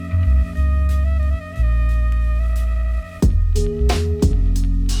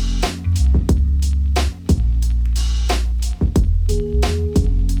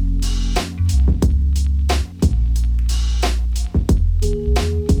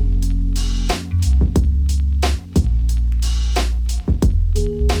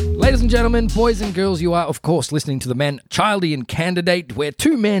gentlemen, boys and girls, you are, of course, listening to The Man, Childy and Candidate, where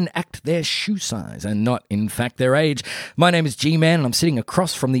two men act their shoe size and not, in fact, their age. My name is G-Man, and I'm sitting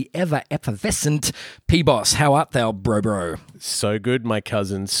across from the ever-effervescent P-Boss. How art thou, bro? So good, my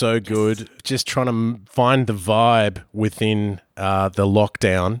cousin, so good. Just trying to find the vibe within the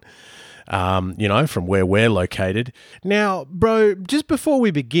lockdown. From where we're located. Now, bro, just before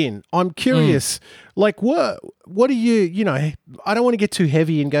we begin, I'm curious, what are you, I don't want to get too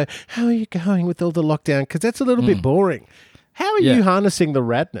heavy and go, how are you going with all the lockdown? Because that's a little bit boring. How are you harnessing the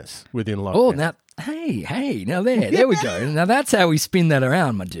radness within lockdown? Oh, now, hey, now there we go. Now that's how we spin that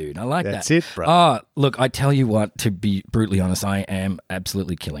around, my dude. I like that. That's it, bro. Oh, look, I tell you what, to be brutally honest, I am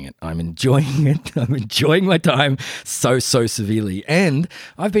absolutely killing it. I'm enjoying it. I'm enjoying my time so severely. And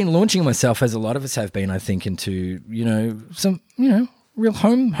I've been launching myself, as a lot of us have been, I think, into, some, real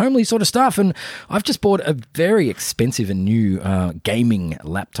homely sort of stuff. And I've just bought a very expensive and new gaming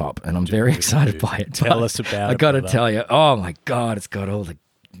laptop, and I'm very excited by it. Tell us about it. I got to tell you, oh my God, it's got all the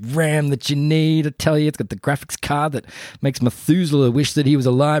RAM that you need. I tell you, it's got the graphics card that makes Methuselah wish that he was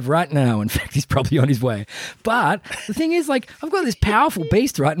alive right now. In fact, he's probably on his way. But the thing is, I've got this powerful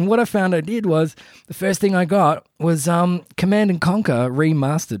beast, right? And what I found I did was, the first thing I got was Command & Conquer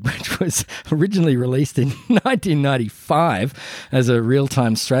Remastered, which was originally released in 1995 as a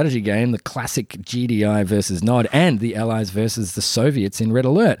real-time strategy game, the classic GDI versus Nod, and the Allies versus the Soviets in Red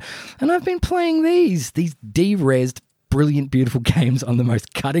Alert. And I've been playing these de-resed, brilliant, beautiful games on the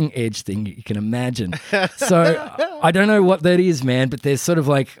most cutting-edge thing you can imagine. So I don't know what that is, man, but there's sort of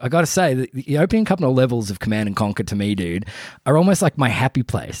I got to say, the opening couple of levels of Command & Conquer to me, dude, are almost like my happy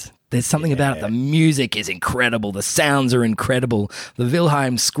place. There's something about it. The music is incredible. The sounds are incredible. The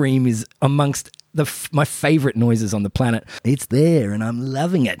Wilhelm scream is amongst my favorite noises on the planet. It's there, and I'm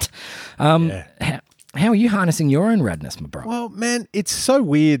loving it. How are you harnessing your own radness, my bro? Well, man, it's so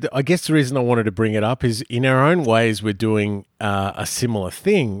weird. I guess the reason I wanted to bring it up is in our own ways we're doing a similar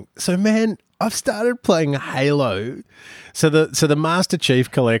thing. So, man, I've started playing Halo. So the Master Chief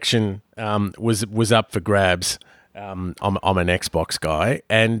Collection was up for grabs. I'm an Xbox guy,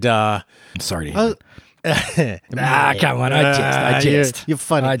 and I'm sorry to hear come on, I jest. You're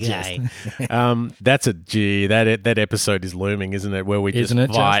funny guy. That's that episode is looming, isn't it? Where we just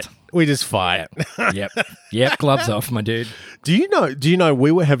fight. We just fight. Yep. Gloves off, my dude. Do you know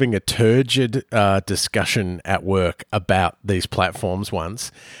we were having a turgid discussion at work about these platforms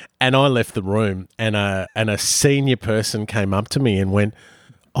once, and I left the room, and a senior person came up to me and went,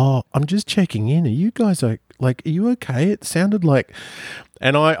 "Oh, I'm just checking in. Are you guys are you okay?" It sounded like,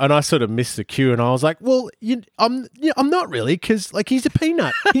 and I sort of missed the cue, and I was like, "Well, I'm not really, because he's a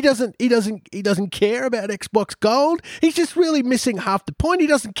peanut. He doesn't care about Xbox Gold. He's just really missing half the point. He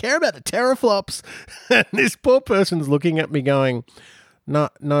doesn't care about the teraflops." And this poor person's looking at me going,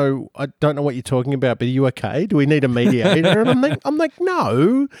 No, I don't know what you're talking about, but are you okay? Do we need a mediator? And I'm like,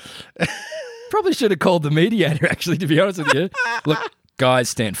 no. Probably should have called the mediator, actually, to be honest with you. Look, guys,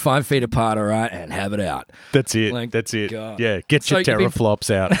 stand 5 feet apart, all right, and have it out. That's it. That's it. God. Yeah, get your teraflops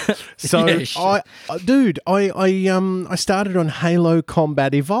out. So, yeah, sure. I started on Halo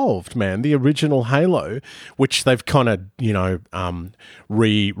Combat Evolved, man, the original Halo, which they've kind of,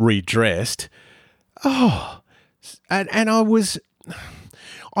 redressed. Oh, and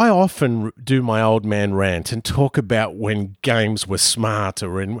I often do my old man rant and talk about when games were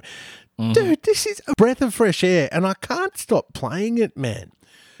smarter and... Dude, this is a breath of fresh air, and I can't stop playing it, man.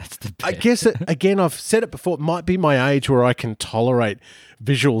 That's the best. I guess, again, I've said it before, it might be my age where I can tolerate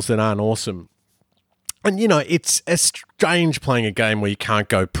visuals that aren't awesome. And, it's strange playing a game where you can't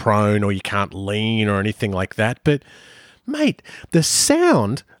go prone or you can't lean or anything like that. But, mate, the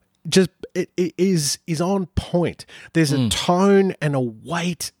sound just it is on point. There's a tone and a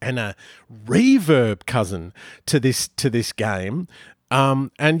weight and a reverb, cousin, to this game.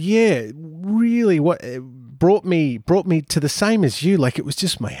 And yeah, really what brought me to the same as you. It was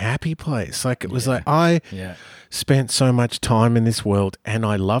just my happy place. It was I spent so much time in this world and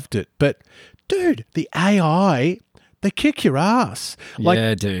I loved it. But dude, the AI, they kick your ass.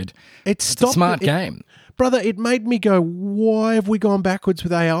 Yeah, dude. It's a smart game. Brother, it made me go, why have we gone backwards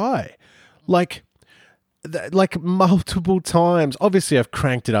with AI? Multiple times. Obviously, I've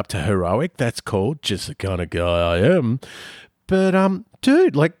cranked it up to heroic. That's cool. Just the kind of guy I am. But,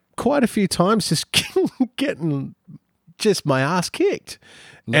 dude, quite a few times just getting just my ass kicked.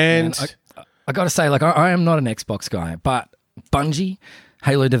 Look, and man, I got to say, I am not an Xbox guy, but Bungie,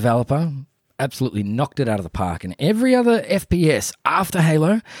 Halo developer, absolutely knocked it out of the park. And every other FPS after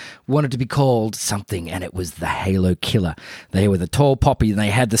Halo wanted to be called something, and it was the Halo killer. They were the tall poppy, and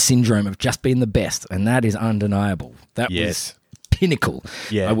they had the syndrome of just being the best, and that is undeniable. That was pinnacle.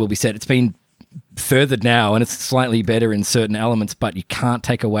 Yeah. I will be said. It's been furthered now, and it's slightly better in certain elements, but you can't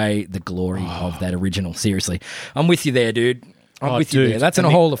take away the glory of that original. Seriously, I'm with you there, dude. I'm with you there. That's in a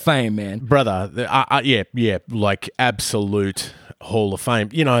Hall of Fame, man. Brother, yeah, like absolute Hall of Fame.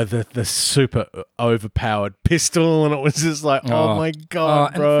 You know, the super overpowered pistol, and it was just like, oh my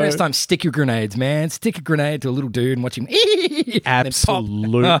God, and bro. the first time, stick your grenades, man. Stick a grenade to a little dude and watch him.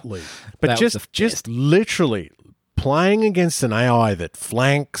 Absolutely. But just literally playing against an AI that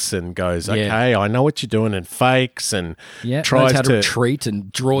flanks and goes, okay, I know what you're doing, and fakes and tries knows how to to retreat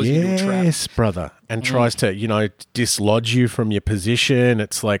and draws you into a trap. Yes, brother. And tries to, dislodge you from your position.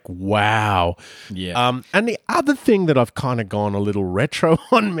 It's like, wow. Yeah. And the other thing that I've kind of gone a little retro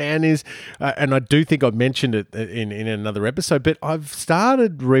on, man, is, and I do think I've mentioned it in another episode, but I've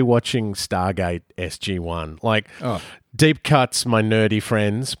started rewatching Stargate SG-1. Like, deep cuts, my nerdy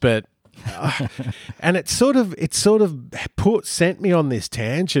friends, but and it sort of sent me on this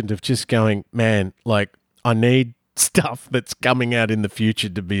tangent of just going, man, like, I need stuff that's coming out in the future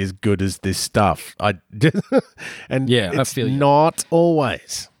to be as good as this stuff. It's not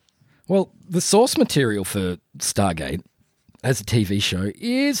always. Well, the source material for Stargate as a TV show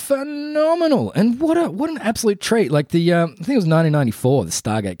is phenomenal, and what an absolute treat! Like I think it was 1994, the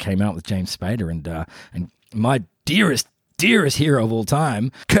Stargate came out with James Spader and my dearest hero of all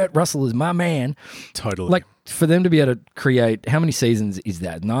time, Kurt Russell, is my man. Totally. Like, for them to be able to create, how many seasons is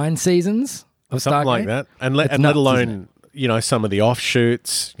that? 9 seasons of something Stargate? like that, and let alone some of the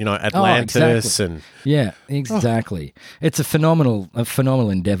offshoots, Atlantis and exactly. It's a phenomenal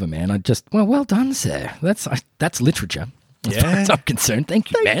endeavor, man. Well done, sir. That's literature. As far as I'm concerned.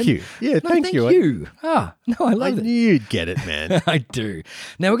 Thank you, man. Thank you. Yeah, thank you. I love it. I knew you'd get it, man. I do.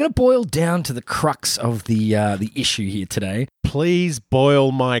 Now, we're going to boil down to the crux of the issue here today. Please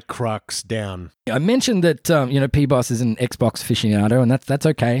boil my crux down. I mentioned that, P-Boss is an Xbox aficionado, and that's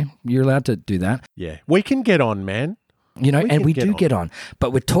okay. You're allowed to do that. Yeah. We can get on, man. We do get on.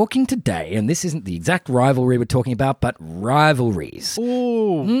 But we're talking today, and this isn't the exact rivalry we're talking about, but rivalries.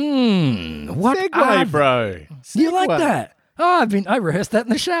 Ooh. What segue, bro. Segue. You like that? Oh, I rehearsed that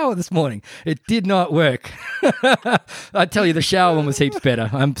in the shower this morning. It did not work. I tell you, the shower one was heaps better.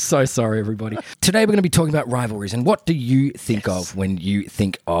 I'm so sorry, everybody. Today, we're going to be talking about rivalries. And what do you think of when you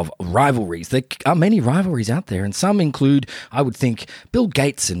think of rivalries? There are many rivalries out there, and some include, I would think, Bill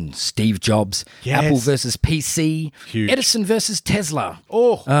Gates and Steve Jobs, Apple versus PC, Huge. Edison versus Tesla,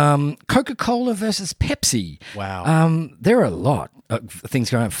 Coca-Cola versus Pepsi. Wow. There are a lot of things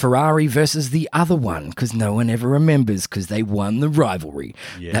going on. Ferrari versus the other one, because no one ever remembers because they won the rivalry.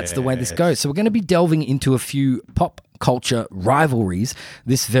 Yes. That's the way this goes. So we're going to be delving into a few pop culture rivalries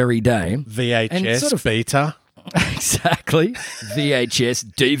this very day. VHS, beta. Exactly. VHS,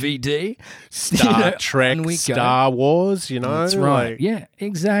 DVD. Star Trek, Star Wars, That's right. Yeah,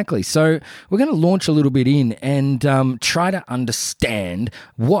 exactly. So we're going to launch a little bit in and try to understand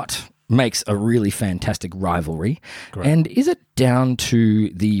what makes a really fantastic rivalry. Great. And is it down to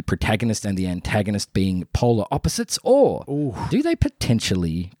the protagonist and the antagonist being polar opposites, or do they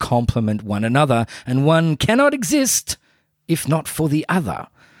potentially complement one another and one cannot exist if not for the other?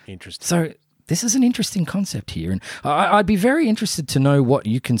 Interesting. So this is an interesting concept here, and I'd be very interested to know what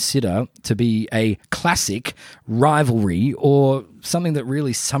you consider to be a classic rivalry, or something that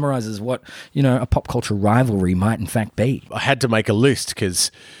really summarizes what, a pop culture rivalry might in fact be. I had to make a list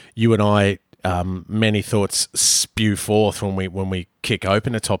because you and I, many thoughts spew forth when we kick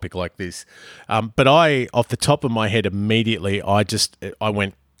open a topic like this. But I, off the top of my head, immediately, I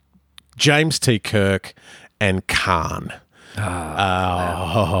went James T. Kirk and Khan.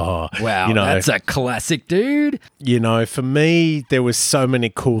 Wow, that's a classic, dude. For me, there was so many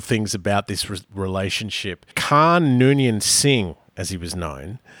cool things about this relationship. Khan Noonien Singh, as he was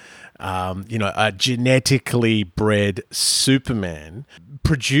known, a genetically bred Superman,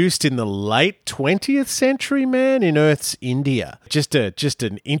 produced in the late 20th century, man, in Earth's India. Just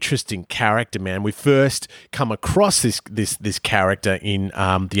an interesting character, man. We first come across this character in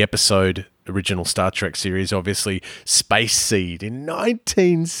the episode, original Star Trek series, obviously, Space Seed in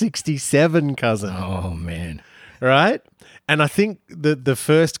 1967, cousin. Oh, man. Right? And I think the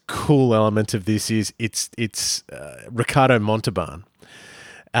first cool element of this is it's Ricardo Montalban,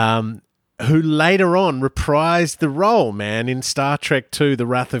 who later on reprised the role, man, in Star Trek II, The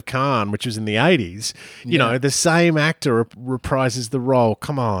Wrath of Khan, which was in the 80s. The same actor reprises the role.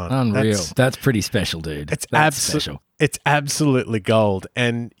 Come on. Unreal. That's pretty special, dude. That's special. It's absolutely gold.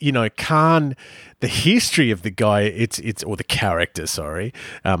 And, Khan, the history of the guy, or the character, sorry,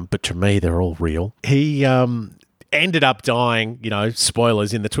 but to me, they're all real. He ended up dying,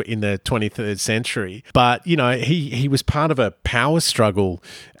 spoilers, in the 23rd century. But, he was part of a power struggle,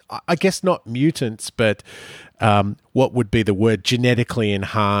 I guess not mutants, but what would be the word, genetically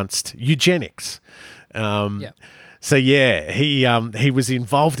enhanced eugenics. So yeah, he was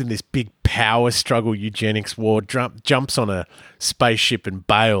involved in this big power struggle, eugenics war. Jumps on a spaceship and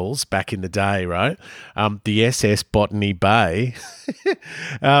bails back in the day, right? The SS Botany Bay,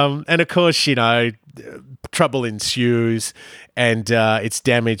 and of course, trouble ensues, and it's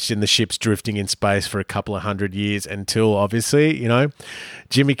damaged, and the ship's drifting in space for a couple of 100 years until, obviously,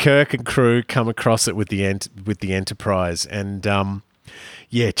 Jimmy Kirk and crew come across it with the Enterprise, and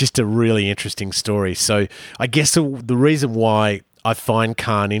just a really interesting story. So I guess the reason why I find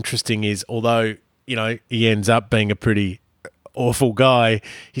Khan interesting is, although, he ends up being a pretty awful guy,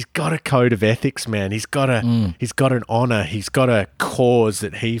 he's got a code of ethics, man. He's got an honor. He's got a cause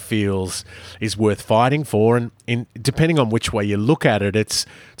that he feels is worth fighting for. And depending on which way you look at it, it's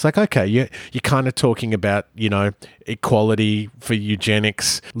like, okay, you're kind of talking about, equality for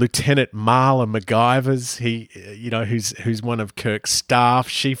eugenics. Lieutenant Marla MacGyver's, who's one of Kirk's staff,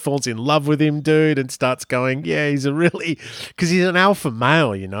 she falls in love with him, dude, and starts going, yeah, because he's an alpha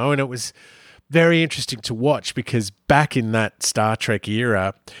male, and it was very interesting to watch, because back in that Star Trek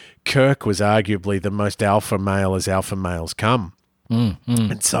era, Kirk was arguably the most alpha male as alpha males come.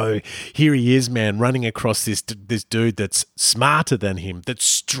 And so here he is, man, running across this dude that's smarter than him, that's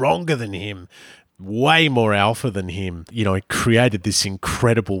stronger than him, way more alpha than him. It created this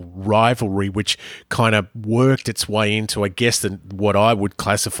incredible rivalry, which kind of worked its way into, I guess, what I would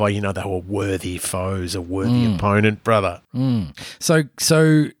classify, they were worthy foes, a worthy opponent, brother. So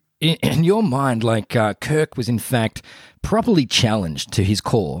in your mind, Kirk was in fact properly challenged to his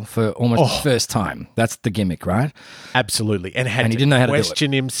core for almost the first time. That's the gimmick, right? Absolutely. And he didn't know how to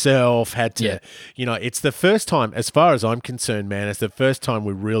question himself, had to, it's the first time, as far as I'm concerned, man, it's the first time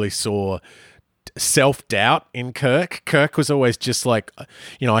we really saw self-doubt in Kirk. Kirk was always just like,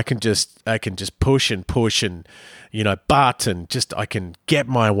 I can just push and butt, and just, I can get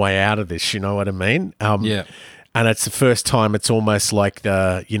my way out of this, you know what I mean? And it's the first time it's almost like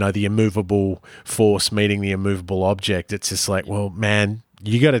the immovable force meeting the immovable object. It's just like, well, man,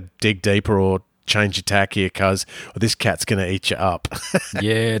 you got to dig deeper or change your tack here, cuz, or this cat's going to eat you up.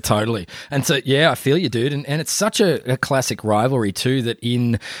 Yeah, totally. And so, I feel you, dude. And it's such a classic rivalry too, that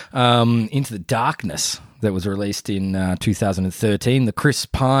in Into the Darkness, that was released in 2013, the Chris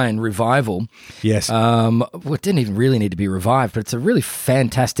Pine revival. Yes. It didn't even really need to be revived, but it's a really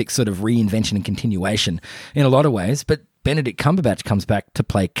fantastic sort of reinvention and continuation in a lot of ways. But Benedict Cumberbatch comes back to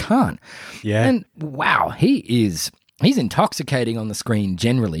play Khan. Yeah. And wow, he's intoxicating on the screen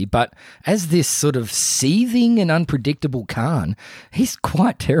generally, but as this sort of seething and unpredictable Khan, he's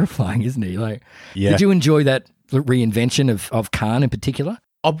quite terrifying, isn't he? Did you enjoy that reinvention of Khan in particular?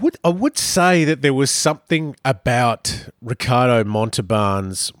 I would say that there was something about Ricardo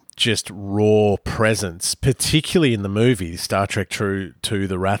Montalban's just raw presence, particularly in the movie Star Trek II: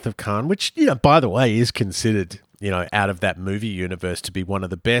 The Wrath of Khan, which, by the way, is considered, out of that movie universe to be one of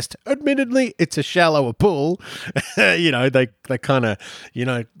the best. Admittedly, it's a shallower pool. They kind of,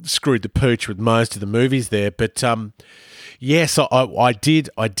 screwed the pooch with most of the movies there. But, so I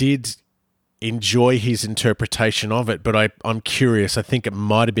did enjoy his interpretation of it, but I'm curious. I think it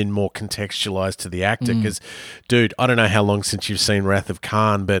might have been more contextualized to the actor, because, dude, I don't know how long since you've seen Wrath of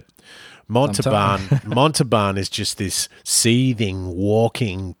Khan, but Montalban is just this seething,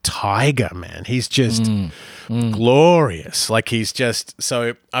 walking tiger, man. He's just glorious. He's just,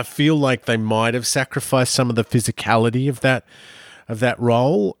 so I feel like they might have sacrificed some of the physicality of that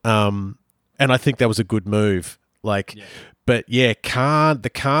role, and I think that was a good move. But yeah,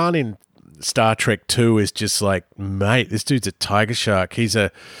 the Khan in Star Trek 2 is just like, mate, this dude's a tiger shark. He's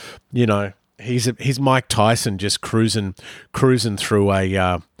he's Mike Tyson just cruising through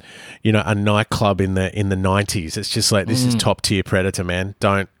a nightclub in the 90s. It's just like, this is top tier Predator, man.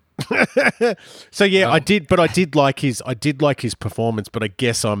 Don't. So yeah, I did like his performance, but I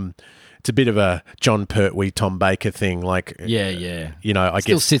guess it's a bit of a John Pertwee, Tom Baker thing. I Still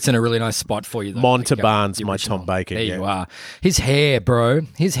guess sits in a really nice spot for you, though. Montalban's my Tom Baker. There you are. His hair, bro.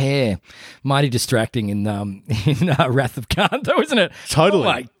 His hair, mighty distracting in Wrath of Khan, though, isn't it? Totally.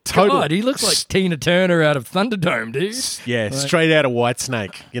 Oh my God, he looks like Tina Turner out of Thunderdome, dude. Yeah, straight out of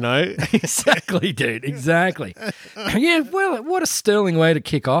Whitesnake. Exactly, dude. Exactly. Yeah. Well, what a sterling way to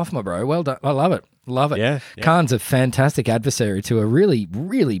kick off, my bro. Well done. I love it. Love it. Yeah. Khan's a fantastic adversary to a really,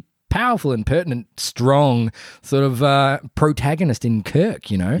 really powerful and pertinent, strong sort of protagonist in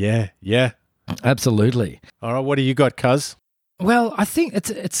Kirk, Yeah. Absolutely. All right, what do you got, cuz? Well, I think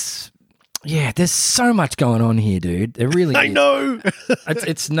it's Yeah, there's so much going on here, dude. There really I is. know.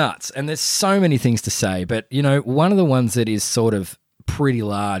 It's nuts. And there's so many things to say. But, one of the ones that is sort of pretty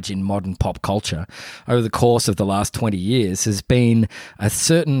large in modern pop culture over the course of the last 20 years has been a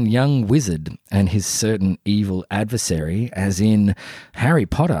certain young wizard and his certain evil adversary, as in Harry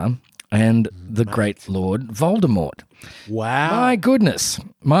Potter and the great Lord Voldemort. Wow. My goodness.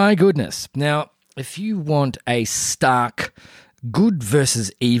 My goodness. Now, if you want a stark good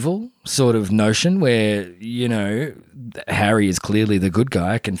versus evil sort of notion where, Harry is clearly the good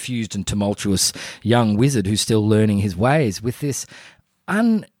guy, a confused and tumultuous young wizard who's still learning his ways, with this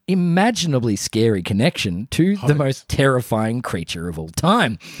unimaginably scary connection to the most terrifying creature of all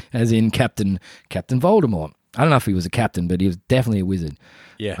time, as in Captain Voldemort. I don't know if he was a captain, but he was definitely a wizard.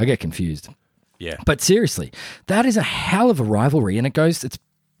 Yeah. I get confused. Yeah. But seriously, that is a hell of a rivalry, and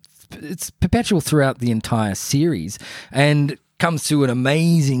it's perpetual throughout the entire series and comes to an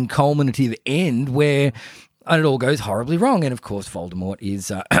amazing culminative end where it all goes horribly wrong. And of course, Voldemort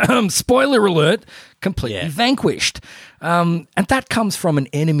is, spoiler alert, completely vanquished. And that comes from an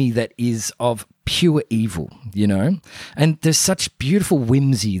enemy that is of pure evil, And there's such beautiful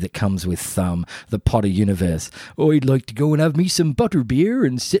whimsy that comes with the Potter universe. Oh, I'd like to go and have me some butterbeer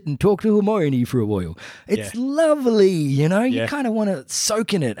and sit and talk to Hermione for a while. It's lovely, You kind of want to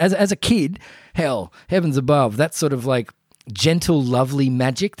soak in it. As a kid, hell, heavens above, that's sort of like gentle, lovely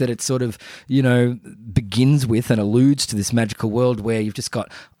magic that it sort of, begins with and alludes to this magical world where you've just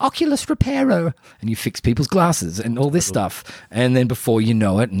got Oculus Reparo and you fix people's glasses and all this stuff. And then before you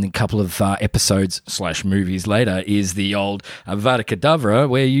know it, and a couple of episodes / movies later, is the old Avada Kedavra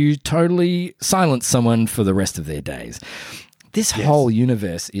where you totally silence someone for the rest of their days. This whole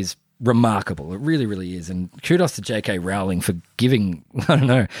universe is remarkable. It really, really is. And kudos to J.K. Rowling for giving,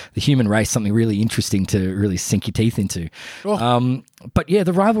 the human race something really interesting to really sink your teeth into. Oh. But yeah,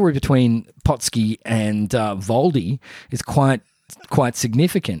 the rivalry between Potsky and Voldy is quite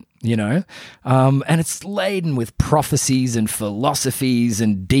significant, and it's laden with prophecies and philosophies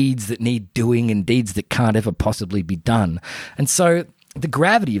and deeds that need doing and deeds that can't ever possibly be done. And so the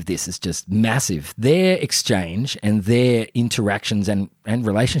gravity of this is just massive. Their exchange and their interactions and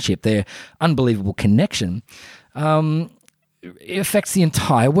relationship, their unbelievable connection, it affects the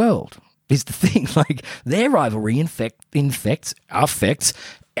entire world, is the thing. Like, their rivalry affects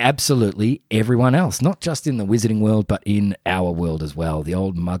absolutely everyone else, not just in the wizarding world, but in our world as well, the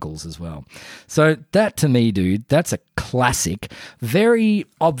old muggles as well. So that, to me, dude, that's a classic, very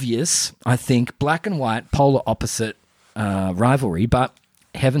obvious, I think, black and white, polar opposite rivalry, but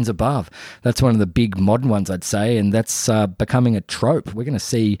heavens above. That's one of the big modern ones, I'd say, and that's becoming a trope. We're going to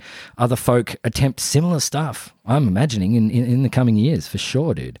see other folk attempt similar stuff, I'm imagining, in the coming years, for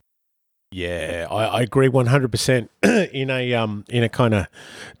sure, dude. Yeah, I agree 100%. In a kind of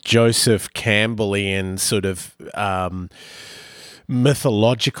Joseph Campbellian sort of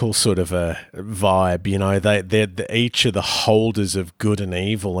mythological sort of a vibe, they're each of the holders of good and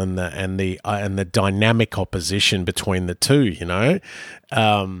evil, and the dynamic opposition between the two,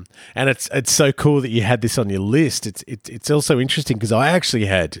 and it's so cool that you had this on your list. It's also interesting because I actually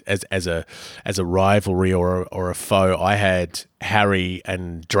had as a rivalry or a foe, I had Harry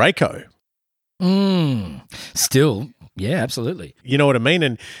and Draco. Still, yeah, absolutely. You know what I mean?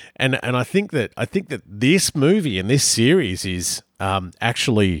 And I think that this movie and this series is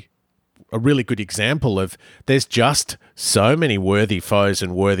actually a really good example of there's just so many worthy foes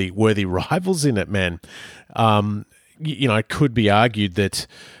and worthy rivals in it, man. It could be argued that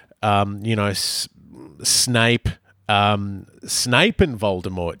Snape and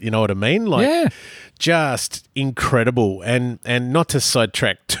Voldemort, you know what I mean? Like, just incredible. And not to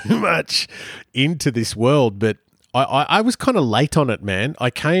sidetrack too much into this world, but I was kind of late on it, man. I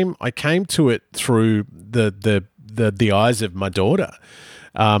came to it through the eyes of my daughter.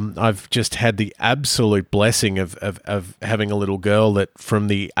 I've just had the absolute blessing of having a little girl that from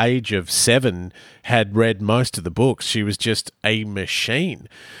the age of 7 had read most of the books. She was just a machine.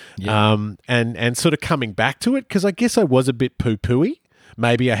 Yeah. And sort of coming back to it, because I guess I was a bit poo-pooey.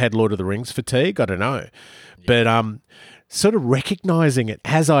 Maybe I had Lord of the Rings fatigue. I don't know. Yeah. But sort of recognizing it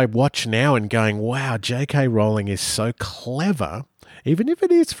as I watch now and going, wow, J.K. Rowling is so clever. Even if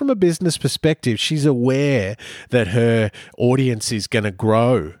it is from a business perspective, she's aware that her audience is going to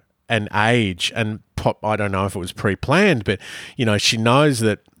grow and age and pop. I don't know if it was pre-planned, but, she knows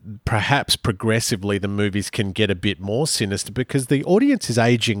that perhaps progressively the movies can get a bit more sinister because the audience is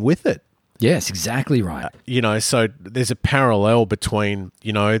aging with it. Yes, exactly right. So there's a parallel between,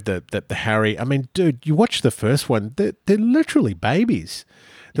 the Harry. I mean, dude, you watch the first one, they're literally babies.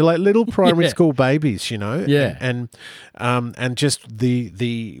 They're like little primary school babies, you know. Yeah. And just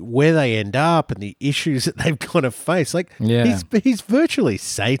the where they end up and the issues that they've got to face. Like he's virtually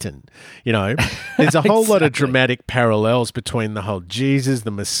Satan, you know. There's a whole lot of dramatic parallels between the whole Jesus,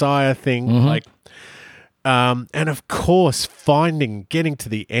 the Messiah thing, like. And of course, getting to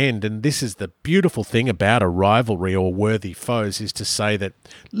the end, and this is the beautiful thing about a rivalry or worthy foes, is to say that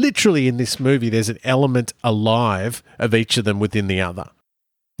literally in this movie, there's an element alive of each of them within the other.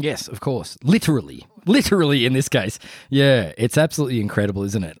 Yes, of course. Literally in this case. Yeah, it's absolutely incredible,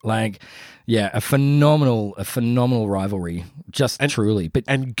 isn't it? Like, yeah, a phenomenal rivalry, truly.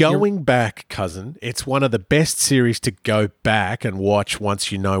 But going back, cousin, it's one of the best series to go back and watch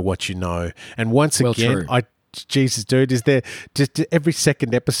once you know what you know. And once again, Jesus, dude, is there just every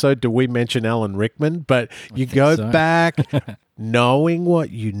second episode do we mention Alan Rickman? But you go back knowing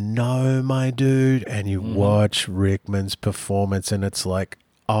what you know, my dude, and you watch Rickman's performance, and it's like,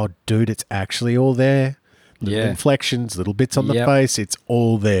 oh, dude, it's actually all there. Little inflections, little bits on the face, it's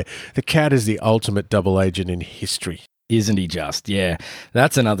all there. The cat is the ultimate double agent in history. Isn't he just? Yeah.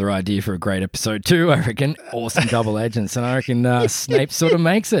 That's another idea for a great episode too, I reckon. Awesome double agents. And I reckon Snape sort of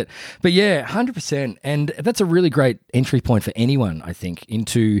makes it. But yeah, 100%. And that's a really great entry point for anyone, I think,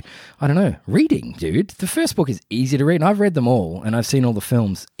 into, I don't know, reading, dude. The first book is easy to read. And I've read them all and I've seen all the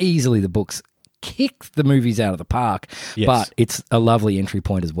films. Easily the books kick the movies out of the park, but it's a lovely entry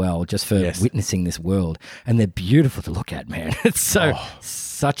point as well, just for witnessing this world. And they're beautiful to look at, man. It's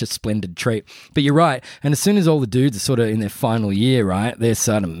such a splendid treat. But you're right. And as soon as all the dudes are sort of in their final year, right, they're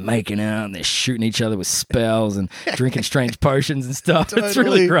sort of making out and they're shooting each other with spells and drinking strange potions and stuff. Totally. It's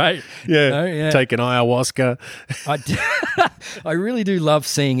really great. Yeah. You know? Taking ayahuasca. I really do love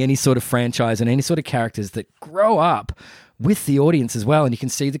seeing any sort of franchise and any sort of characters that grow up with the audience as well, and you can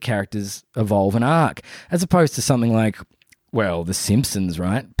see the characters evolve and arc, as opposed to something like, well, The Simpsons,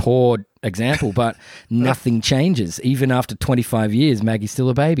 right? Poor example, but nothing changes. Even after 25 years, Maggie's still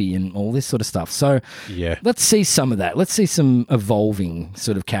a baby and all this sort of stuff. So let's see some of that. Let's see some evolving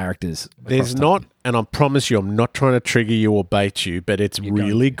sort of characters. There's not, and I promise you, I'm not trying to trigger you or bait you, but it's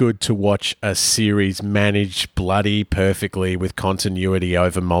really good to watch a series managed bloody perfectly with continuity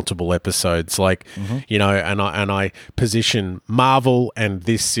over multiple episodes. Like, you know, and I position Marvel and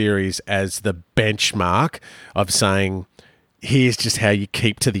this series as the benchmark of saying, here's just how you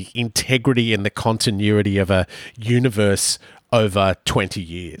keep to the integrity and the continuity of a universe over 20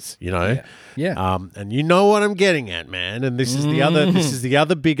 years, you know? Yeah. And you know what I'm getting at, man. And this is the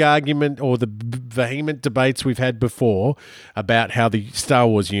other big argument or the vehement debates we've had before about how the Star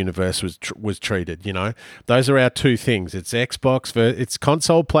Wars universe was treated, you know? Those are our two things. It's Xbox, it's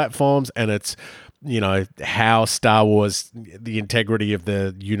console platforms, and it's, you know, how Star Wars, the integrity of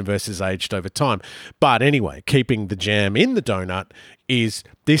the universe has aged over time. But anyway, keeping the jam in the donut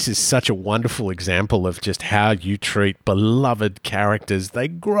this is such a wonderful example of just how you treat beloved characters. They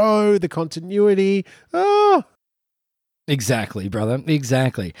grow, the continuity. Exactly, brother.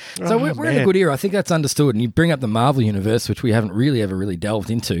 Exactly. So we're in a good era. I think that's understood. And you bring up the Marvel universe, which we haven't really ever really delved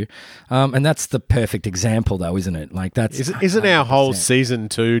into. And that's the perfect example, though, isn't it? Like that's isn't our whole season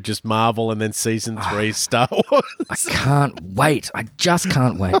 2 just Marvel and then season 3 Star Wars? I can't wait. I just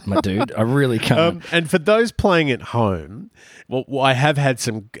can't wait, my dude. I really can't. And for those playing at home, well, I have had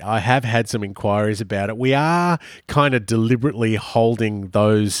some inquiries about it. We are kind of deliberately holding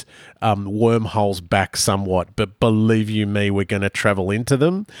those wormholes back somewhat, but believe you me, we're going to travel into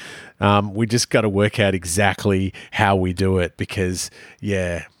them. We just got to work out exactly how we do it because,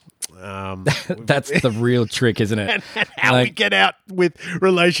 that's the real trick, isn't it? And how we get out with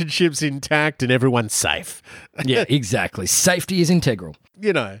relationships intact and everyone's safe. Yeah, exactly. Safety is integral.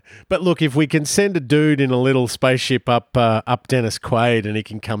 You know, but look, if we can send a dude in a little spaceship up Dennis Quaid and he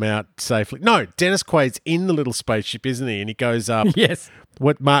can come out safely. No, Dennis Quaid's in the little spaceship, isn't he? And he goes up. Yes.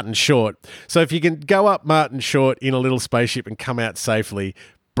 What, Martin Short. So if you can go up Martin Short in a little spaceship and come out safely,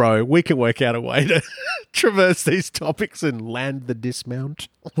 bro, we can work out a way to traverse these topics and land the dismount.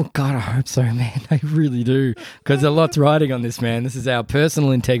 Well, God, I hope so, man. I really do. Because a lot's riding on this, man. This is our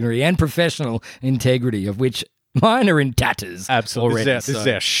personal integrity and professional integrity, of which mine are in tatters. Absolutely. Already, this is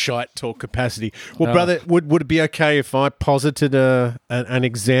our shite talk capacity. Well, brother, would it be okay if I posited an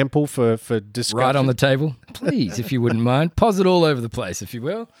example for discussion? Right on the table? Please, if you wouldn't mind. Posit all over the place, if you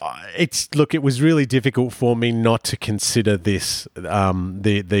will. It was really difficult for me not to consider this,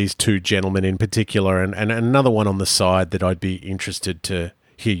 these two gentlemen in particular, and another one on the side that I'd be interested to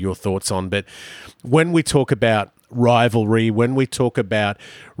hear your thoughts on. But when we talk about rivalry, when we talk about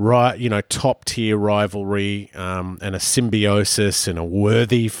top tier rivalry and a symbiosis and a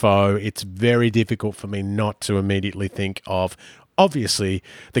worthy foe, it's very difficult for me not to immediately think of obviously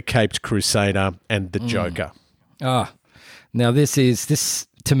the Caped Crusader and the Joker. Now this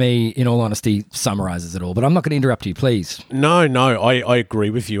to me, in all honesty, summarizes it all. But I'm not going to interrupt you, please. No, I agree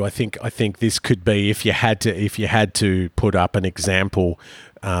with you. I think this could be, if you had to put up an example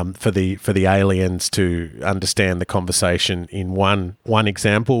for the aliens to understand the conversation in one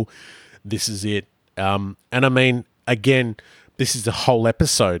example, this is it. And I mean, again, this is a whole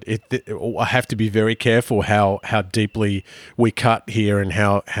episode. I have to be very careful how deeply we cut here and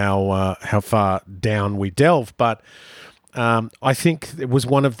how far down we delve, but. I think it was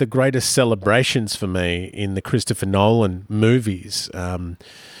one of the greatest celebrations for me in the Christopher Nolan movies.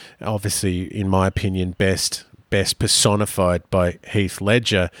 Obviously, in my opinion, best personified by Heath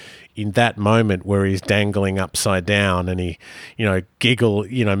Ledger in that moment where he's dangling upside down and he,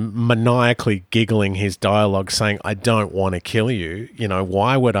 maniacally giggling his dialogue saying, "I don't want to kill you.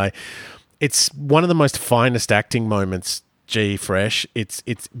 Why would I?" It's one of the most finest acting moments. Fresh. It's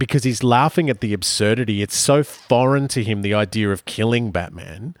because he's laughing at the absurdity. It's so foreign to him, the idea of killing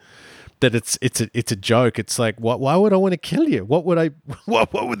Batman, that it's a joke. It's like, why would I want to kill you? What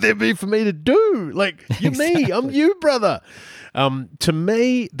would there be for me to do? Like, you're me, I'm you, brother. To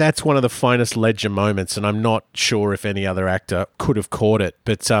me, that's one of the finest Ledger moments, and I'm not sure if any other actor could have caught it.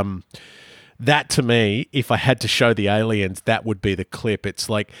 But that, to me, if I had to show the aliens, that would be the clip. It's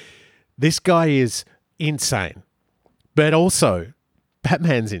like, this guy is insane. But also,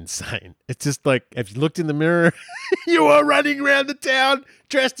 Batman's insane. It's just like, if you looked in the mirror, you are running around the town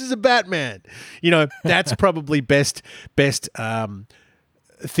dressed as a Batman. That's probably best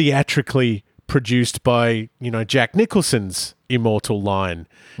theatrically produced by, Jack Nicholson's immortal line,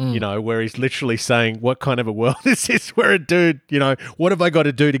 where he's literally saying, what kind of a world is this where a dude, what have I got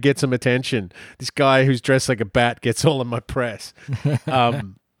to do to get some attention? This guy who's dressed like a bat gets all in my press.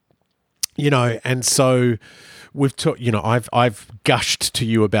 And so... We've talked, I've gushed to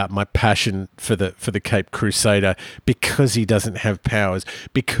you about my passion for the Caped Crusader because he doesn't have powers,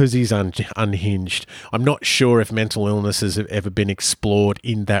 because he's unhinged. I'm not sure if mental illnesses have ever been explored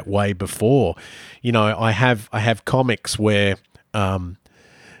in that way before. I have comics where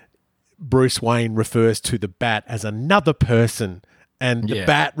Bruce Wayne refers to the Bat as another person. And the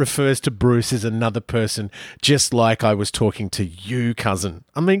Bat refers to Bruce as another person, just like I was talking to you, cousin.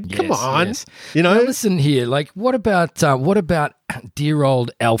 I mean, come on. Yes. Now listen here. Like, what about dear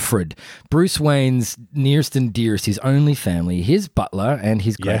old Alfred, Bruce Wayne's nearest and dearest, his only family, his butler and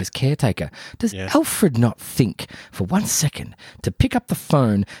his greatest caretaker? Does Alfred not think for 1 second to pick up the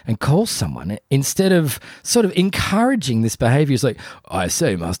phone and call someone instead of sort of encouraging this behavior? It's like, I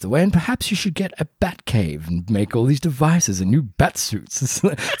say, Master Wayne, perhaps you should get a bat cave and make all these devices and new bat suits. It's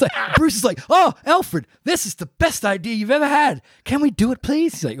like, Bruce is like, oh, Alfred, this is the best idea you've ever had. Can we do it, please?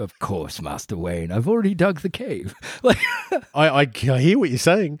 He's like, of course, Master Wayne. I've already dug the cave. Like, I hear what you're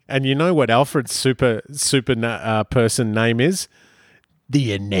saying, and you know what Alfred's super person name is?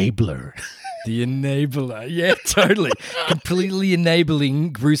 The Enabler. The Enabler. Yeah, totally. Completely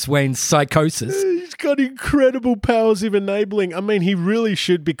enabling Bruce Wayne's psychosis. He's got incredible powers of enabling. I mean, he really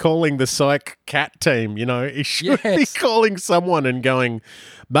should be calling the psych cat team, He should be calling someone and going,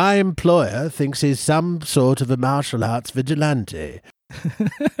 my employer thinks he's some sort of a martial arts vigilante.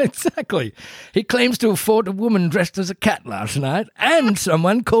 Exactly. He claims to have fought a woman dressed as a cat last night and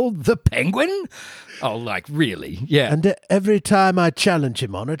someone called the Penguin. Oh, like, really? Yeah. And every time I challenge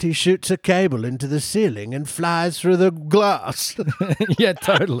him on it, he shoots a cable into the ceiling and flies through the glass. Yeah,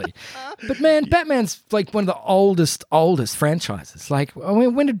 totally. But, man, Batman's like one of the oldest franchises. Like, I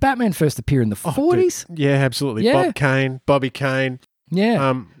mean, when did Batman first appear? In the 40s? Dude. Yeah, absolutely. Yeah. Bobby Kane.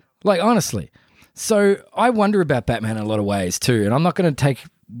 Yeah. Like, honestly. So I wonder about Batman in a lot of ways too, and I'm not going to take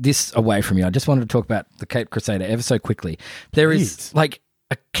this away from you. I just wanted to talk about the Caped Crusader ever so quickly. There is like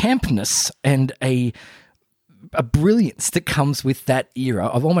a campness and a brilliance that comes with that era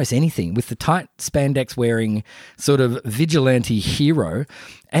of almost anything, with the tight spandex wearing sort of vigilante hero,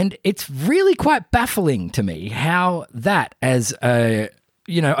 and it's really quite baffling to me how that as a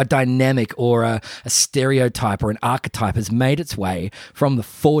dynamic or a stereotype or an archetype has made its way from the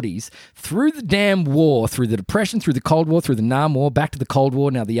 40s through the damn war, through the Depression, through the Cold War, through the Nam War, back to the Cold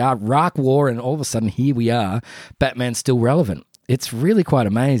War, now the Iraq War, and all of a sudden here we are, Batman's still relevant. It's really quite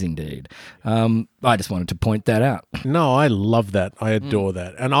amazing, dude. I just wanted to point that out. No, I love that. I adore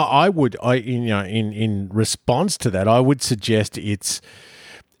that. And in response to that, I would suggest it's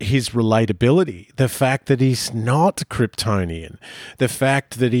his relatability, the fact that he's not Kryptonian, the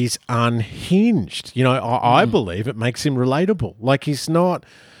fact that he's unhinged. I believe it makes him relatable. Like, he's not.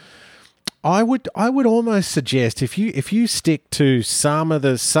 I would almost suggest if you stick to some of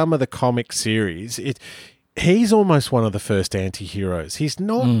the comic series, he's almost one of the first anti-heroes. He's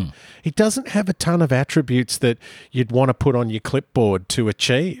not, he doesn't have a ton of attributes that you'd want to put on your clipboard to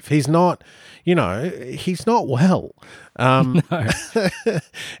achieve. He's not, he's not well.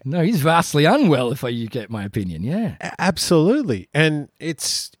 No, he's vastly unwell, if you get my opinion. Yeah, absolutely. And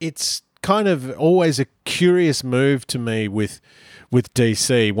it's kind of always a curious move to me with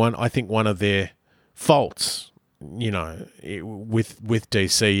DC. I think one of their faults, with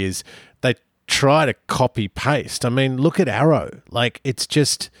DC is they try to copy paste. I mean, look at Arrow. Like, it's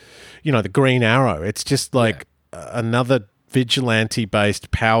just, the Green Arrow. It's just like another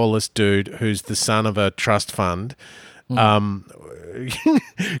vigilante-based powerless dude who's the son of a trust fund.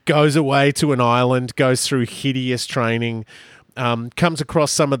 Goes away to an island, goes through hideous training, comes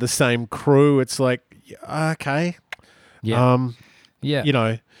across some of the same crew. It's like, okay. And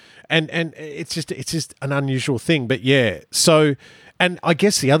it's just an unusual thing. But yeah, so, and I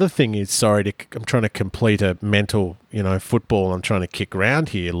guess the other thing is, I'm trying to complete a mental, football I'm trying to kick around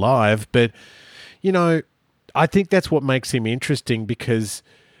here live, but, I think that's what makes him interesting, because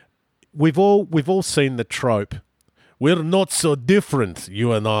we've all seen the trope. We're not so different,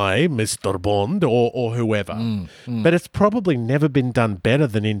 you and I, Mr. Bond, or whoever. But it's probably never been done better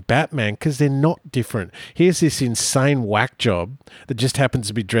than in Batman, because they're not different. Here's this insane whack job that just happens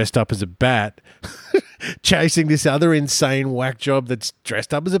to be dressed up as a bat, chasing this other insane whack job that's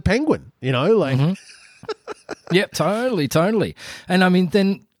dressed up as a penguin, Yep, totally. And I mean,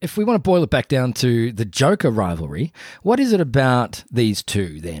 then if we want to boil it back down to the Joker rivalry, what is it about these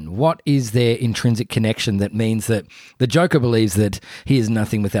two then? What is their intrinsic connection that means that the Joker believes that he is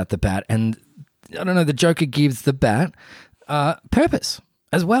nothing without the bat, and I don't know, the Joker gives the bat purpose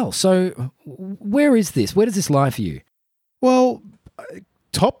as well. So where is this? Where does this lie for you? Well,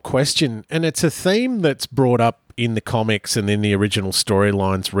 top question, and it's a theme that's brought up in the comics and in the original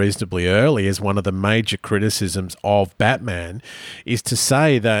storylines reasonably early as one of the major criticisms of Batman, is to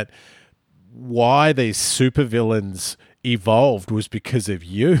say that why these supervillains evolved was because of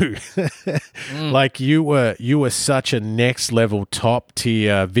you. Like, you were such a next level top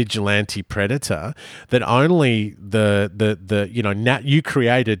tier vigilante predator that only you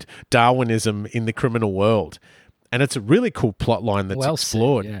created Darwinism in the criminal world. And it's a really cool plot line that's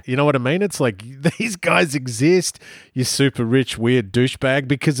explored. Said, yeah. You know what I mean? It's like, these guys exist, you super rich, weird douchebag,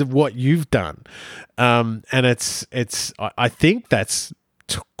 because of what you've done. And I think that's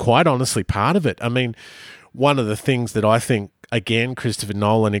quite honestly part of it. I mean, one of the things that I think, again, Christopher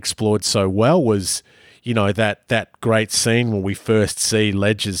Nolan explored so well was, that great scene where we first see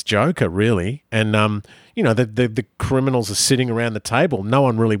Ledger's Joker, really. And, the criminals are sitting around the table. No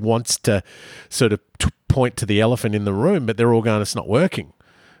one really wants to sort of point to the elephant in the room, but they're all going, it's not working.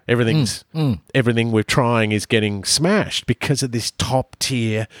 Everything we're trying is getting smashed because of this top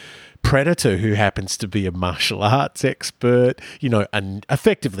tier predator who happens to be a martial arts expert,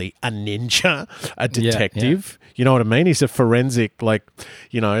 effectively a ninja, a detective. Yeah. You know what I mean? He's a forensic, the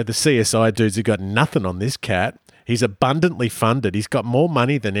CSI dudes who got nothing on this cat. He's abundantly funded. He's got more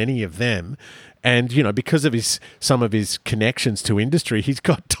money than any of them. And, because of some of his connections to industry, he's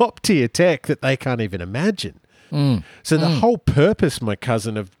got top-tier tech that they can't even imagine. So the whole purpose, my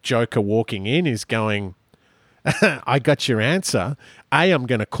cousin, of Joker walking in is going, I got your answer. I'm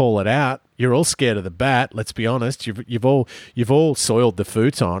going to call it out. You're all scared of the bat. Let's be honest. You've all soiled the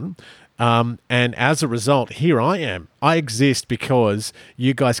futon. And as a result, here I am. I exist because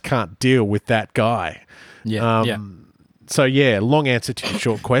you guys can't deal with that guy. So, long answer to your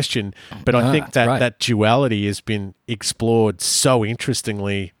short question, but I think that that duality has been explored so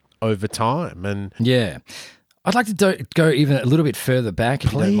interestingly over time. And I'd like to go even a little bit further back,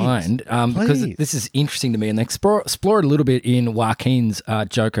 if you don't mind, because this is interesting to me, and explore it a little bit in Joaquin's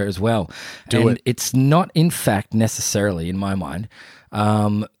Joker as well. It's not, in fact, necessarily, in my mind,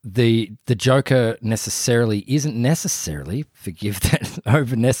 the Joker isn't necessarily, forgive that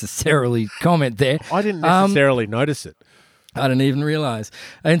over necessarily comment there. I didn't necessarily notice it. I didn't even realize.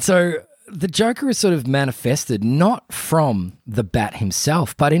 And so the Joker is sort of manifested not from the Bat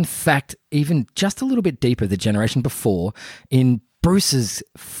himself, but in fact, even just a little bit deeper, the generation before, in Bruce's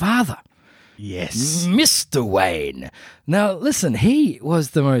father. Yes. Mr. Wayne. Now, listen, he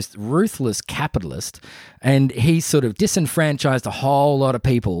was the most ruthless capitalist, and he sort of disenfranchised a whole lot of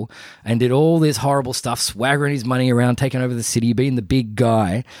people and did all this horrible stuff, swaggering his money around, taking over the city, being the big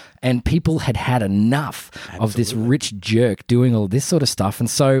guy, and people had had enough of this rich jerk doing all this sort of stuff.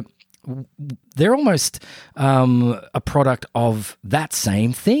 And so they're almost a product of that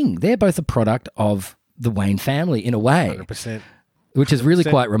same thing. They're both a product of the Wayne family in a way. 100%. which is really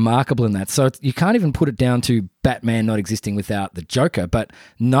quite remarkable in that. So you can't even put it down to Batman not existing without the Joker, but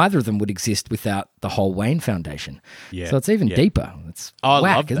neither of them would exist without the whole Wayne Foundation. Yeah. So it's even deeper. It's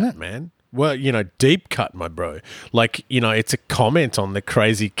whack, isn't it? Man. Well, deep cut, my bro. Like, it's a comment on the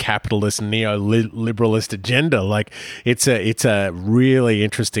crazy capitalist neoliberalist agenda. Like, it's a really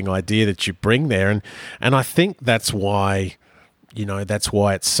interesting idea that you bring there, and I think that's why. That's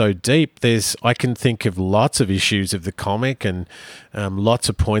why it's so deep. I can think of lots of issues of the comic and lots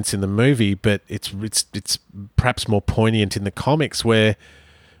of points in the movie, but it's perhaps more poignant in the comics where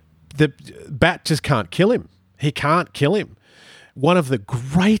the Bat just can't kill him. He can't kill him. One of the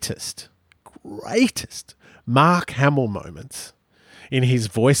greatest Mark Hamill moments in his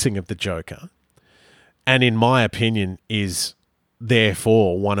voicing of the Joker, and in my opinion is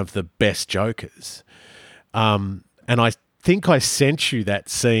therefore one of the best Jokers. And I think I sent you that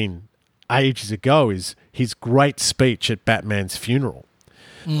scene ages ago, is his great speech at Batman's funeral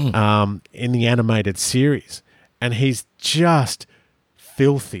in the animated series. And he's just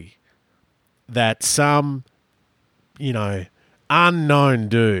filthy that some, unknown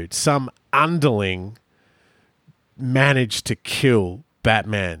dude, some underling managed to kill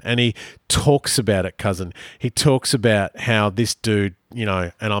Batman. And he talks about it, cousin. He talks about how this dude, and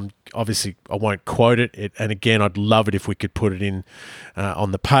I won't quote it. And again, I'd love it if we could put it in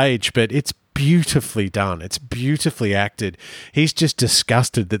on the page, but it's beautifully done. It's beautifully acted. He's just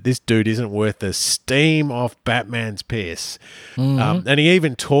disgusted that this dude isn't worth the steam off Batman's piss. Mm-hmm. And he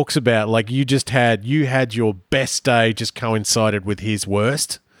even talks about, like, you had your best day just coincided with his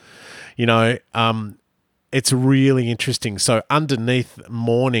worst. It's really interesting. So underneath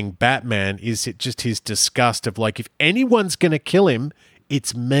mourning Batman is it just his disgust of, like, if anyone's going to kill him,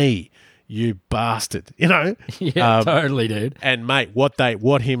 it's me, you bastard. Yeah, totally, dude. And mate, what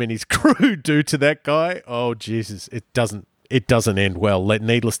him and his crew do to that guy, oh Jesus, it doesn't end well.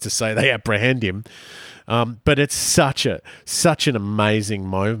 Needless to say, they apprehend him. But it's such an amazing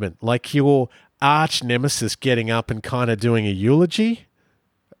moment. Like your arch nemesis getting up and kind of doing a eulogy.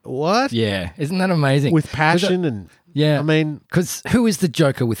 What? Yeah, isn't that amazing? With passion because who is the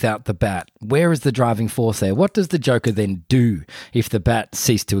Joker without the Bat? Where is the driving force there? What does the Joker then do if the Bat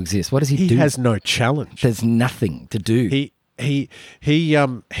ceased to exist? What does he do? He has no challenge. There's nothing to do. He's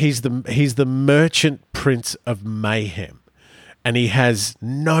the merchant prince of mayhem, and he has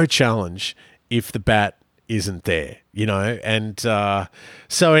no challenge if the Bat isn't there. And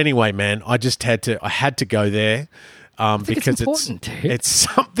so anyway, man, I had to go there. Because it's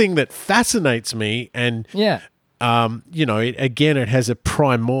something that fascinates me, and it has a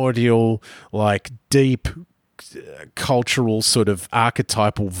primordial, like, deep cultural sort of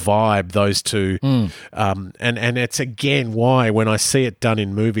archetypal vibe. Those two, and it's again why when I see it done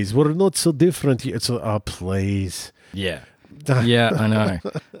in movies, what are not so different? It's please, yeah. Yeah, I know.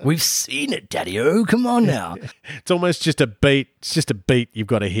 We've seen it, Daddy-O. Come on now. It's almost just a beat. It's just a beat you've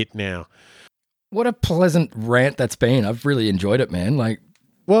got to hit now. What a pleasant rant that's been. I've really enjoyed it, man.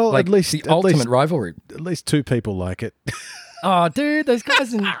 At least the ultimate rivalry. At least two people like it. Oh, dude, those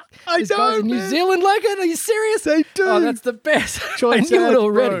guys in New Zealand like it. Are you serious? They do. Oh, that's the best. I knew it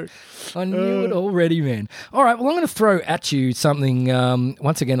already. I knew it already, man. All right, well, I'm going to throw at you something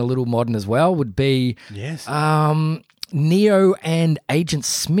once again a little modern as well. Would be Neo and Agent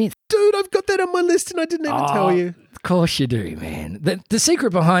Smith. Dude, I've got that on my list and I didn't even tell you. Of course you do, man. The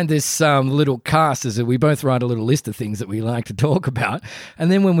secret behind this little cast is that we both write a little list of things that we like to talk about,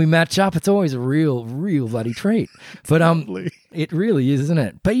 and then when we match up, it's always a real bloody treat. But it really is, isn't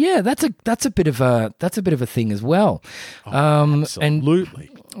it? But yeah, that's a bit of a thing as well. Absolutely.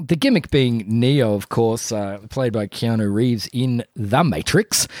 And the gimmick being Neo, of course, played by Keanu Reeves in The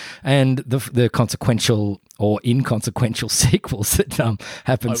Matrix, and the consequential or inconsequential sequels that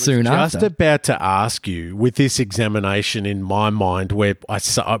happen soon after. I was just about to ask you, with this examination in my mind, where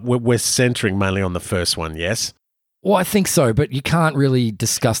we're centering mainly on the first one, yes? Well, I think so, but you can't really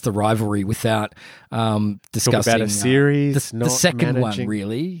discuss the rivalry without discussing talk about a series, the second managing. one,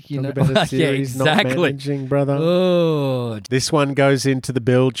 really. Talk about a series, yeah, exactly. Not managing, brother. Oh, this one goes into the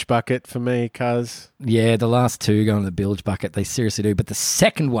bilge bucket for me, cuz. Yeah, the last two go into the bilge bucket. They seriously do. But the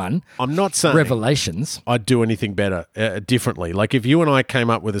second one, I'm not saying Revelations, I'd do anything better, differently. Like if you and I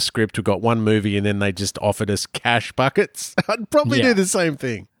came up with a script, we got one movie, and then they just offered us cash buckets, I'd probably do the same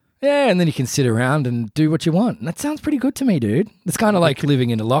thing. Yeah, and then you can sit around and do what you want. And that sounds pretty good to me, dude. It's kind of like living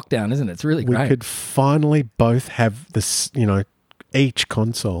in a lockdown, isn't it? It's really great. We could finally both have this, each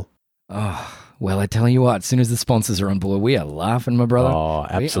console. Oh, well, I tell you what, as soon as the sponsors are on board, we are laughing, my brother. Oh,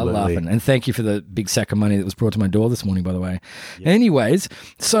 absolutely. We are laughing. And thank you for the big sack of money that was brought to my door this morning, by the way. Yeah. Anyways,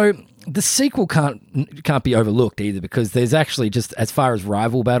 so the sequel can't be overlooked either, because there's actually, just as far as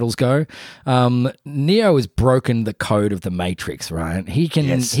rival battles go, Neo has broken the code of the Matrix, right? He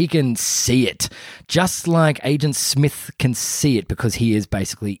can see it, just like Agent Smith can see it, because he is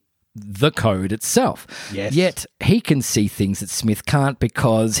basically the code itself. Yes. Yet he can see things that Smith can't,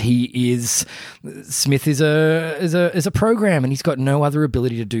 because Smith is a program, and he's got no other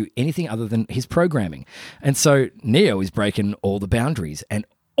ability to do anything other than his programming. And so Neo is breaking all the boundaries, and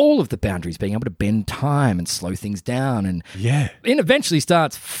all of the boundaries, being able to bend time and slow things down, and eventually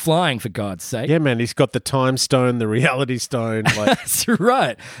starts flying, for God's sake. Yeah, man, he's got the time stone, the reality stone. That's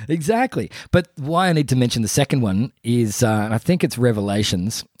right, exactly. But why I need to mention the second one is, and I think it's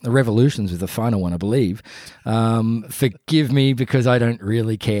Revolutions was the final one, I believe. Forgive me, because I don't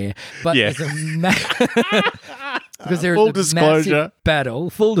really care. But there's because there is a massive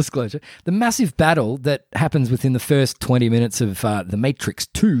battle, full disclosure, the massive battle that happens within the first 20 minutes of The Matrix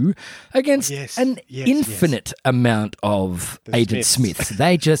 2 against an infinite amount of Agent Smiths.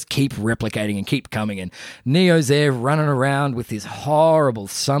 They just keep replicating and keep coming, and Neo's there running around with this horrible,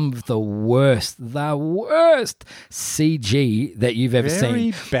 some of the worst CG that you've ever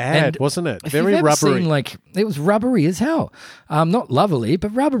seen. Very bad, wasn't it? Very rubbery. rubbery. It was rubbery as hell. Not lovely, but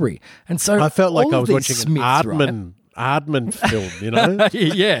rubbery. And so I felt like I was watching Smiths, an Aardman film, you know?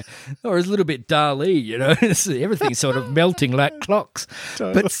 Yeah, or it's a little bit Dali, you know? Everything's sort of melting like clocks.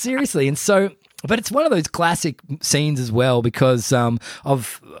 Totally. But seriously, but it's one of those classic scenes as well, because of,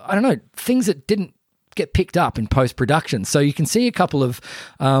 I don't know, things that didn't get picked up in post-production. So you can see a couple of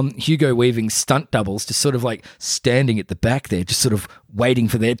Hugo Weaving's stunt doubles just sort of like standing at the back there, just sort of waiting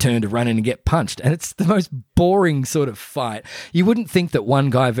for their turn to run in and get punched. And it's the most boring sort of fight. You wouldn't think that one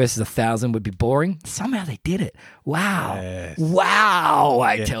guy versus 1,000 would be boring. Somehow they did it. Wow. Yes. Wow,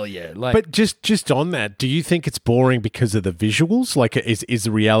 I tell you. But just on that, do you think it's boring because of the visuals? Like, is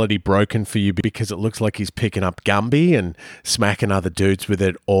the reality broken for you because it looks like he's picking up Gumby and smacking other dudes with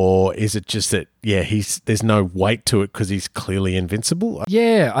it? Or is it just that, there's no weight to it because he's clearly invincible?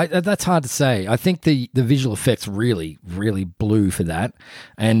 Yeah, that's hard to say. I think the visual effects really, really blew for that,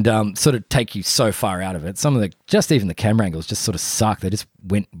 and sort of take you so far out of it. Some of even the camera angles just sort of suck. They just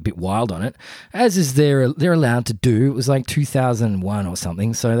went a bit wild on it, as is they're allowed to do. It was like 2001 or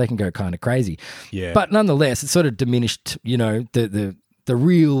something, so they can go kind of crazy. Yeah. But nonetheless, it sort of diminished, the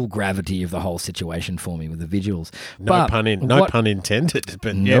real gravity of the whole situation for me with the visuals. No pun intended,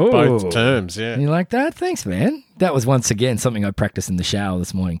 but both terms, yeah. You like that? Thanks, man. That was once again something I practiced in the shower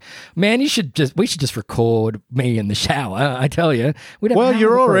this morning. Man, we should just record me in the shower, I tell you.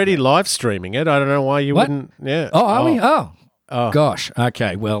 You're already live streaming it. I don't know why you wouldn't. Yeah. Oh, are we? Oh, gosh.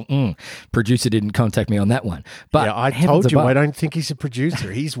 Okay. Well, producer didn't contact me on that one. But I told you, I don't think he's a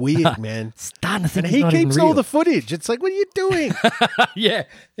producer. He's weird, man. Starting to think and he keeps all the footage. It's like, what are you doing? yeah,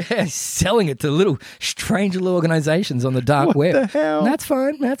 selling it to little strange little organizations on the dark web. What the hell? That's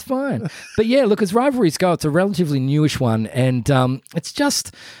fine. But yeah, look, as rivalries go, it's a relatively newish one, and it's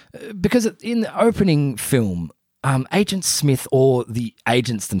just because in the opening film, Agent Smith, or the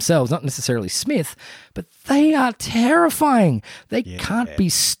agents themselves, not necessarily Smith, but they are terrifying. They can't be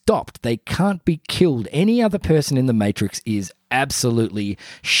stopped. They can't be killed. Any other person in the Matrix is absolutely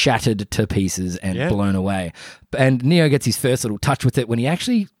shattered to pieces and blown away. And Neo gets his first little touch with it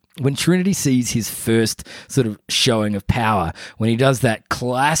when Trinity sees his first sort of showing of power, when he does that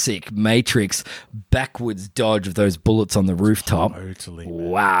classic Matrix backwards dodge of those bullets on the rooftop. Totally.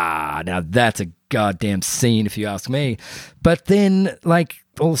 Wow. Now that's a goddamn scene, if you ask me. But then,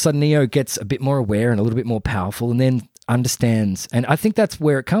 all of a sudden, Neo gets a bit more aware and a little bit more powerful, and then understands, and I think that's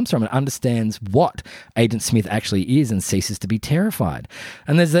where it comes from, and understands what Agent Smith actually is and ceases to be terrified.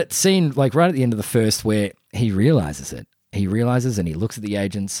 And there's that scene, right at the end of the first, where he realizes it. He realizes, and he looks at the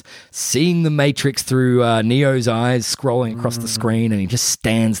agents, seeing the Matrix through Neo's eyes scrolling across the screen, and he just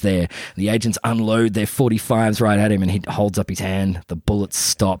stands there. The agents unload their 45s right at him, and he holds up his hand. The bullets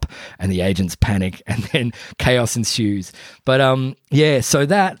stop, and the agents panic, and then chaos ensues. But so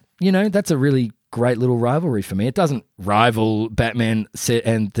that's a really great little rivalry for me. It doesn't rival Batman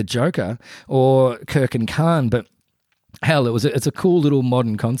and the Joker or Kirk and Khan, but hell, it's a cool little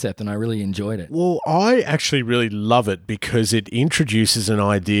modern concept, and I really enjoyed it. Well, I actually really love it because it introduces an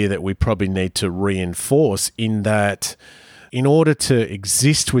idea that we probably need to reinforce, in that in order to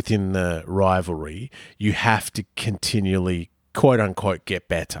exist within the rivalry, you have to continually, quote unquote, get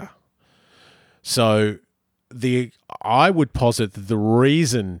better. So I would posit that the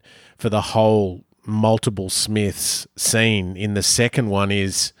reason for the whole multiple Smiths scene in the second one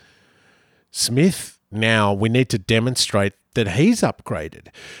is Smith. Now, we need to demonstrate that he's upgraded.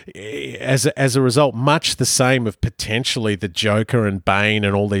 As a result, much the same of potentially the Joker and Bane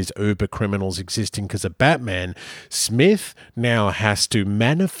and all these uber criminals existing because of Batman, Smith now has to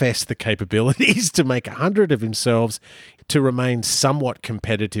manifest the capabilities to make 100 of himself to remain somewhat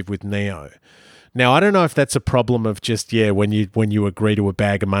competitive with Neo. Now, I don't know if that's a problem of just, when you agree to a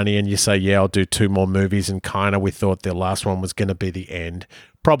bag of money and you say, I'll do 2 more movies, and kind of we thought the last one was going to be the end.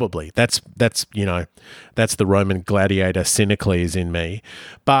 Probably. That's the Roman gladiator cynically is in me.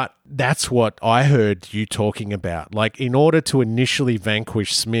 But that's what I heard you talking about. Like, in order to initially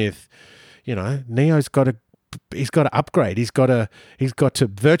vanquish Smith, Neo's got to upgrade. He's got to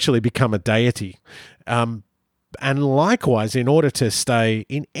virtually become a deity. And likewise, in order to stay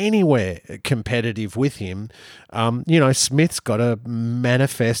in anywhere competitive with him, Smith's got to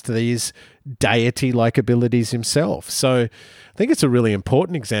manifest these deity-like abilities himself. So I think it's a really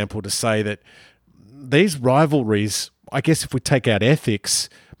important example to say that these rivalries, I guess if we take out ethics,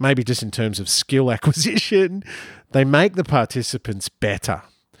 maybe just in terms of skill acquisition, they make the participants better.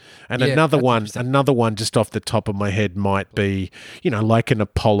 And another one just off the top of my head might be, like an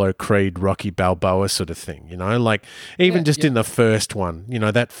Apollo Creed, Rocky Balboa sort of thing, like even in the first one,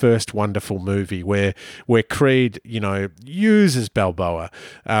 that first wonderful movie where Creed, uses Balboa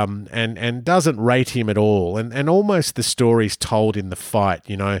and doesn't rate him at all. And almost the story's told in the fight,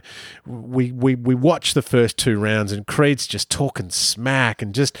 we watch the first 2 rounds and Creed's just talking smack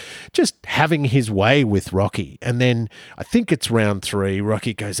and just having his way with Rocky. And then I think it's round 3,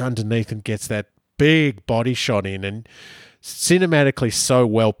 Rocky goes underneath and gets that big body shot in, and cinematically so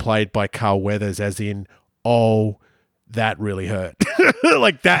well played by Carl Weathers, as in, that really hurt.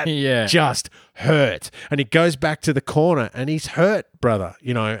 Like that just hurt. And he goes back to the corner and he's hurt, brother,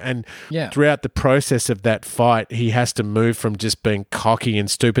 and throughout the process of that fight, he has to move from just being cocky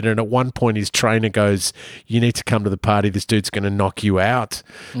and stupid. And at one point his trainer goes, you need to come to the party. This dude's going to knock you out.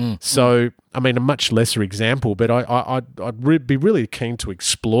 So, I mean, a much lesser example, but I'd be really keen to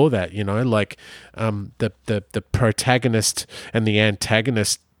explore that, the protagonist and the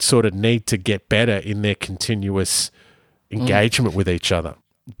antagonist sort of need to get better in their continuous engagement with each other.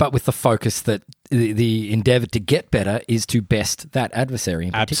 But with the focus that the endeavor to get better is to best that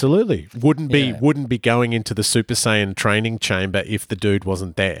adversary. Absolutely. Wouldn't be going into the Super Saiyan training chamber if the dude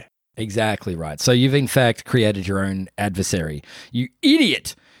wasn't there. Exactly right. So you've in fact created your own adversary. You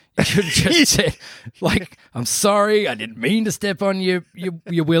idiot. You should have just said, I'm sorry, I didn't mean to step on your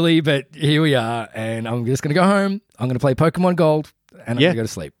willy, but here we are, and I'm just going to go home. I'm going to play Pokemon Gold, and I'm going to go to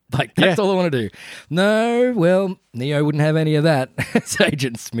sleep. That's all I want to do. No, well, Neo wouldn't have any of that. As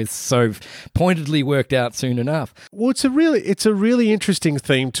Agent Smith so pointedly worked out soon enough. Well, it's a really interesting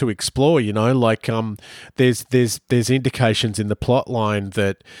theme to explore. There's indications in the plot line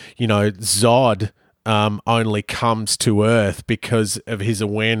that Zod only comes to Earth because of his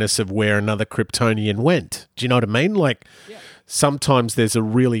awareness of where another Kryptonian went. Do you know what I mean? Sometimes there's a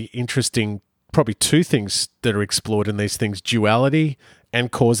really interesting, probably 2 things that are explored in these things: duality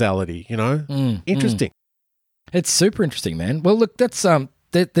and causality. Interesting. It's super interesting, man. Well, look, that's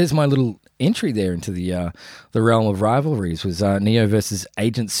there's my little entry there into the realm of rivalries. Was Neo versus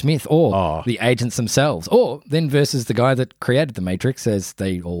Agent Smith, or the agents themselves, or then versus the guy that created the Matrix as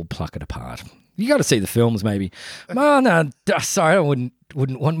they all pluck it apart. You got to see the films, maybe. Oh, no, sorry, I wouldn't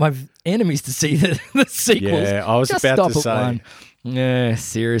want my enemies to see the sequels. Yeah, I was Just about stop to at say. one. Yeah,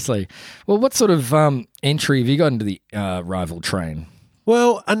 seriously. Well, what sort of entry have you got into the rival train?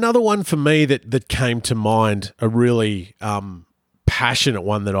 Well, another one for me that came to mind, a really passionate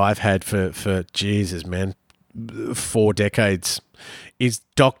one that I've had for Jesus, man, 4 decades, is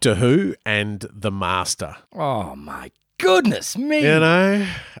Doctor Who and The Master. Oh, my goodness me.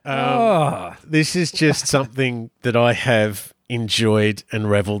 This is just something that I have enjoyed and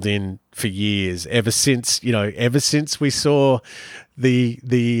reveled in for years, ever since we saw the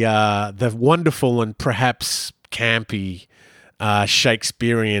wonderful and perhaps campy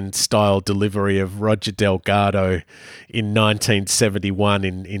Shakespearean style delivery of Roger Delgado in 1971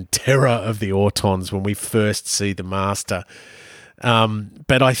 in Terror of the Autons when we first see the Master.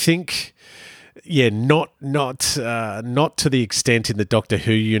 But I think, not to the extent in the Doctor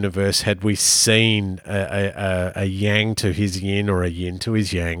Who universe had we seen a yang to his yin or a yin to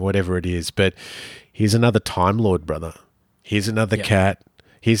his yang, whatever it is. But here's another Time Lord, brother. Here's another cat.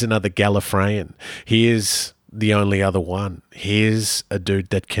 Here's another Gallifreyan. Here's the only other one. Here's a dude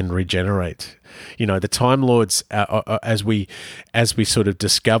that can regenerate. The Time Lords, as we sort of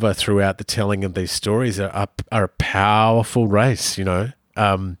discover throughout the telling of these stories, are a powerful race. They're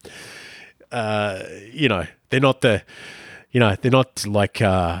not like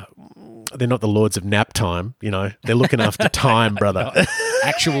they're not the lords of nap time. You know, they're looking after time, brother.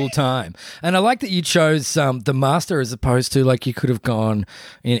 Actual time. And I like that you chose the Master as opposed to, like, you could have gone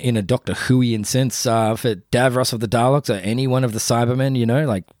in a Doctor Whoian sense for Davros of the Daleks or any one of the Cybermen, you know,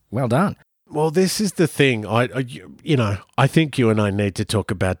 like, well done. Well, this is the thing. I think you and I need to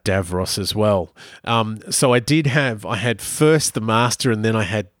talk about Davros as well. So I had first the Master, and then I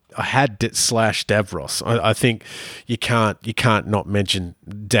had slash Davros. I think you can't not mention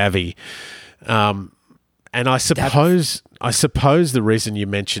Davy. And I suppose the reason you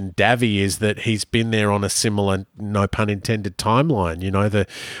mentioned Davy is that he's been there on a similar, no pun intended, timeline. You know,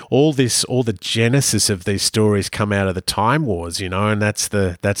 all the genesis of these stories come out of the Time Wars. You know, and that's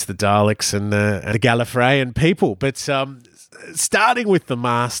the Daleks and the Gallifreyan people. But starting with the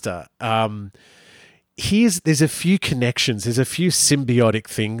Master, there's a few connections. There's a few symbiotic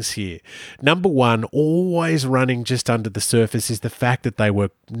things here. Number one, always running just under the surface, is the fact that they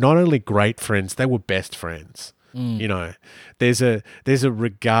were not only great friends, they were best friends. You know, there's a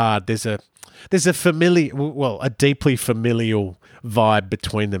regard, there's a a deeply familial vibe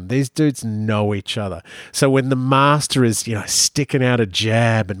between them. These dudes know each other. So when the Master is, you know, sticking out a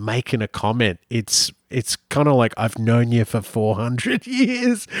jab and making a comment, it's kind of like, I've known you for 400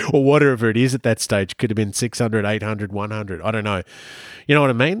 years or whatever it is at that stage. Could have been 600, 800, 100. I don't know. You know what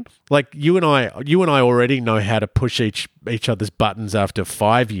I mean? Like you and I already know how to push each other's buttons after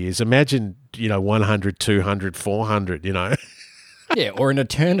 5 years. Imagine, you know, 100, 200, 400, you know. Yeah, or an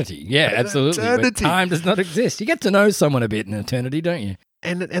eternity. Yeah, absolutely. Eternity. Time does not exist. You get to know someone a bit in eternity, don't you?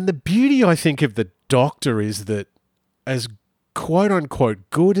 And the beauty, I think, of the Doctor is that as quote-unquote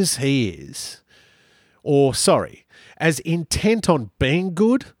good as he is, as intent on being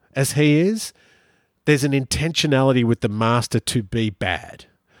good as he is, there's an intentionality with the Master to be bad.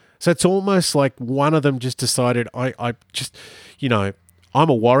 So it's almost like one of them just decided, I just, you know, I'm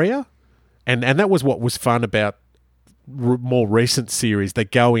a warrior. And that was what was fun about more recent series. They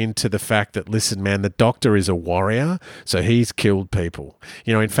go into the fact that, listen, man, the Doctor is a warrior, so he's killed people.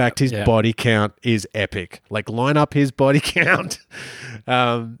 You know, in fact, his body count is epic. Like, line up his body count.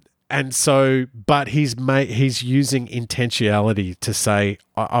 And so, but he's using intentionality to say,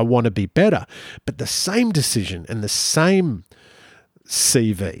 I want to be better. But the same decision and the same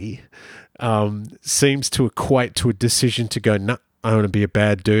CV seems to equate to a decision to go, no, I want to be a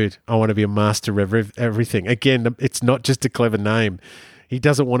bad dude. I want to be a master of everything. Again, it's not just a clever name. He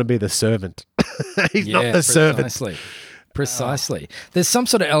doesn't want to be the servant. He's not the servant. Precisely. There's some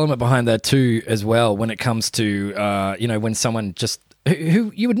sort of element behind that too as well when it comes to, you know, when someone just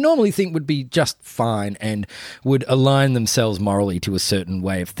who you would normally think would be just fine and would align themselves morally to a certain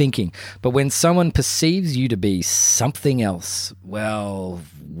way of thinking. But when someone perceives you to be something else, well,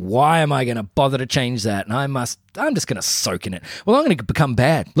 why am I going to bother to change that? And I'm just going to soak in it. Well, I'm going to become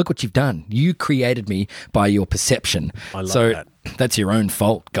bad. Look what you've done. You created me by your perception. I love that. That's your own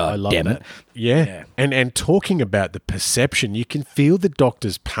fault, God damn it. Yeah. And talking about the perception, you can feel the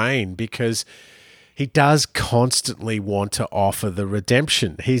Doctor's pain because he does constantly want to offer the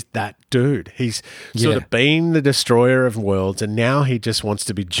redemption. He's that dude. He's sort of been the destroyer of worlds, and now he just wants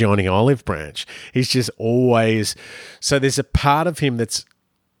to be Johnny Olive Branch. He's just always... So there's a part of him that's...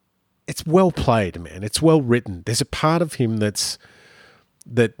 It's well played, man. It's well written. There's a part of him that,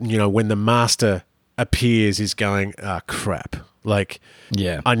 you know, when the Master appears, is going, crap. Like,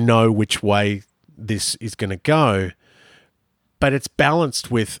 I know which way this is going to go, but it's balanced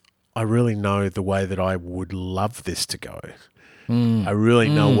with... I really know the way that I would love this to go. I really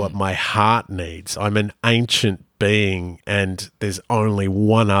know what my heart needs. I'm an ancient being and there's only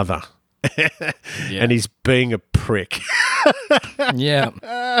one other. And he's being a prick. You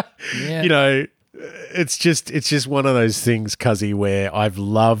know, it's just one of those things, Cuzzy, where I've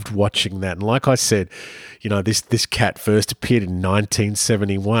loved watching that. And like I said, you know, this cat first appeared in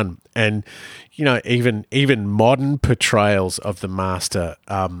 1971, and you know, even modern portrayals of the Master,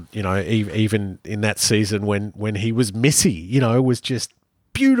 you know, even in that season when he was Missy, you know, was just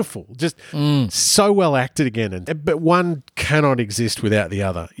beautiful, just so well acted again. But one cannot exist without the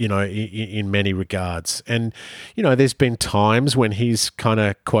other, you know, in many regards. And you know, there's been times when he's kind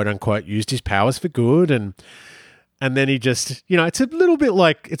of quote unquote used his powers for good, and then he just, you know, it's a little bit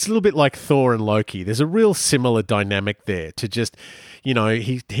like Thor and Loki. There's a real similar dynamic there to just, you know,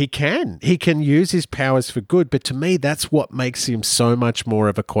 he can use his powers for good, but to me, that's what makes him so much more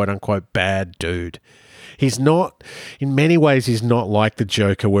of a quote unquote bad dude. He's not, in many ways, he's not like the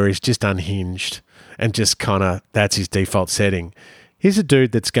Joker where he's just unhinged and just kind of, that's his default setting. He's a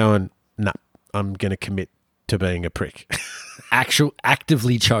dude that's going, nah, I'm going to commit to being a prick.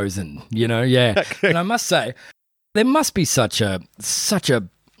 Actively chosen, you know, yeah. And I must say, there must be such a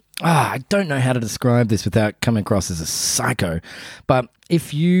I don't know how to describe this without coming across as a psycho, but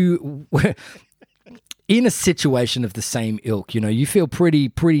if you were in a situation of the same ilk, you feel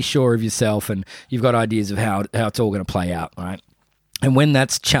pretty sure of yourself and you've got ideas of how it's all going to play out, right? And when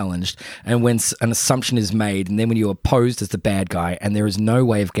that's challenged and when an assumption is made and then when you're posed as the bad guy and there is no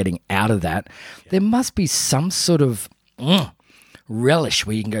way of getting out of that, there must be some sort of relish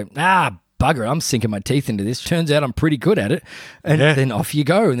where you can go, bugger, I'm sinking my teeth into this. Turns out I'm pretty good at it. And then off you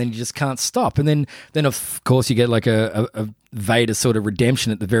go and then you just can't stop. And then of course you get like a Vader sort of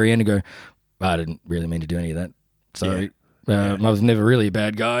redemption at the very end and go, I didn't really mean to do any of that. Sorry. I was never really a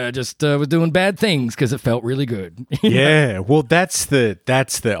bad guy. I just was doing bad things because it felt really good. Yeah. Well, that's the.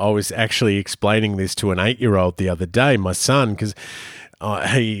 I was actually explaining this to an 8-year-old the other day, my son, because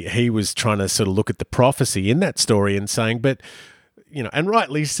he was trying to sort of look at the prophecy in that story and saying, but and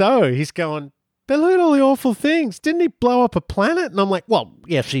rightly so. He's going, but look at all the awful things. Didn't he blow up a planet? And I'm like, well,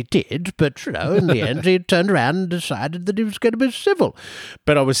 yes, he did. But, in the end, he turned around and decided that he was going to be civil.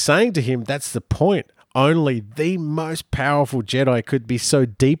 But I was saying to him, that's the point. Only the most powerful Jedi could be so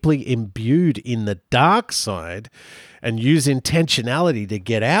deeply imbued in the dark side and use intentionality to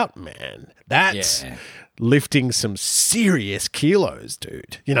get out, man. That's lifting some serious kilos,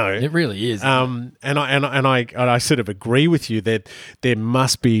 dude. It really is. And I sort of agree with you that there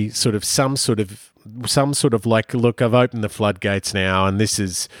must be some sort of like, look, I've opened the floodgates now, and this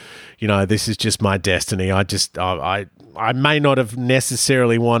is just my destiny. I may not have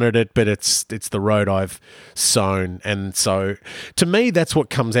necessarily wanted it, but it's the road I've sown. And so to me, that's what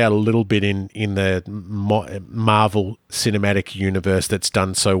comes out a little bit in the Marvel cinematic universe that's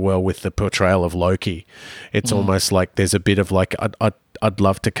done so well with the portrayal of Loki. It's almost like there's a bit of like, I'd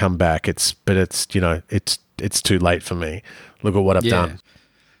love to come back. It's too late for me. Look at what I've done.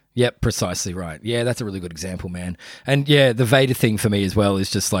 Yep, precisely right. Yeah, that's a really good example, man. And the Vader thing for me as well is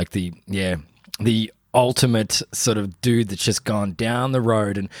just like the ultimate sort of dude that's just gone down the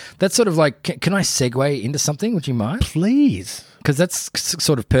road. And that's sort of like, can I segue into something? Would you mind? Please. Because that's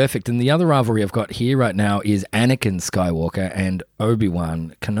sort of perfect. And the other rivalry I've got here right now is Anakin Skywalker and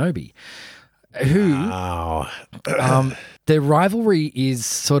Obi-Wan Kenobi, who their rivalry is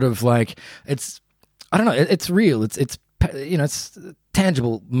sort of like, I don't know, it's real. It's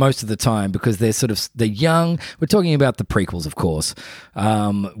tangible most of the time because they're young. We're talking about the prequels, of course,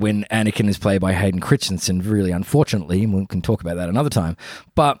 when Anakin is played by Hayden Christensen, really unfortunately, and we can talk about that another time.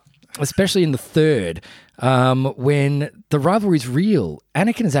 But especially in the third, when the rivalry's real,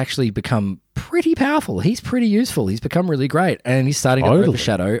 Anakin has actually become pretty powerful. He's pretty useful. He's become really great, and he's starting to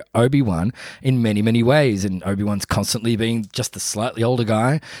overshadow Obi-Wan in many, many ways. And Obi-Wan's constantly being just the slightly older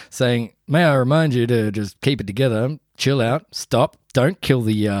guy saying, may I remind you to just keep it together, chill out, stop, don't kill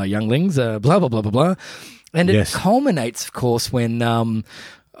the younglings, blah, blah, blah, blah, blah. And it culminates, of course, when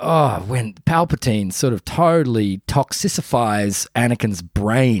Palpatine sort of totally toxicifies Anakin's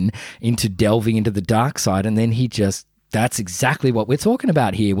brain into delving into the dark side, and then that's exactly what we're talking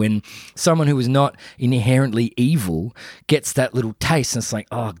about here. When someone who is not inherently evil gets that little taste, and it's like,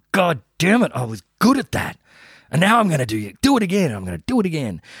 oh, God damn it, I was good at that. And now I'm going to do it again. I'm going to do it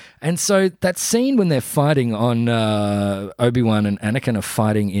again. And so that scene when they're fighting on Obi-Wan and Anakin are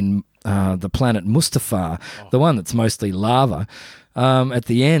fighting in the planet Mustafar, the one that's mostly lava, at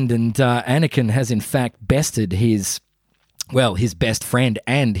the end. And Anakin has in fact bested his best friend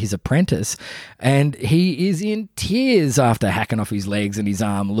and his apprentice, and he is in tears after hacking off his legs and his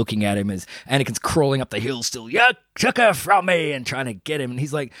arm, looking at him as Anakin's crawling up the hill still, you took her from me, and trying to get him. And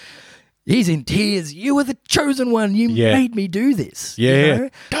he's like, he's in tears. You were the chosen one. You made me do this. Yeah.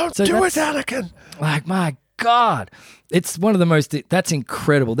 Don't do it, Anakin. Like, my God. It's one of the most, that's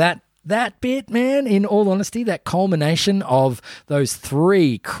incredible. That bit, man, in all honesty, that culmination of those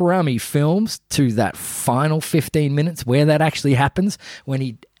 3 crummy films to that final 15 minutes where that actually happens, when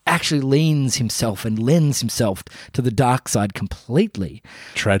he actually leans himself and lends himself to the dark side completely.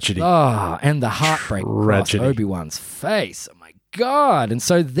 Tragedy. Oh, and the heartbreak across Obi-Wan's face. Oh, my God. And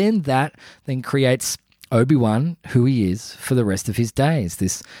so then that creates Obi-Wan, who he is for the rest of his days,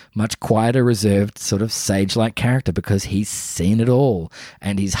 this much quieter, reserved, sort of sage-like character, because he's seen it all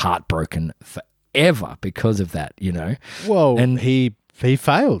and he's heartbroken forever because of that, Well, and he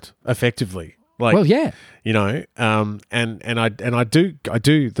failed effectively. Like, well, yeah, and I do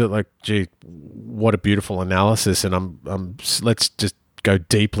that. Like, gee, what a beautiful analysis. And let's just go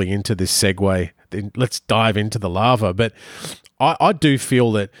deeply into this segue. Then let's dive into the lava. But I do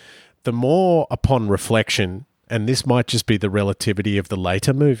feel that the more, upon reflection, and this might just be the relativity of the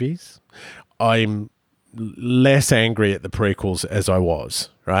later movies, I'm less angry at the prequels as I was,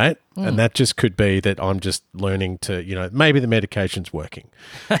 right? And that just could be that I'm just learning to, maybe the medication's working.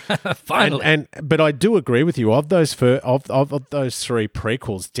 Finally. But I do agree with you. Of those of those three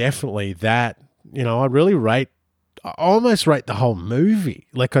prequels, definitely that, I really I almost rate the whole movie.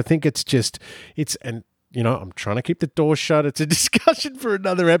 Like, I think I'm trying to keep the door shut. It's a discussion for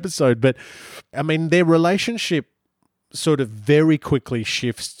another episode. But, I mean, their relationship sort of very quickly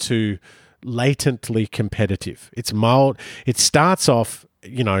shifts to latently competitive. It's mild. It starts off,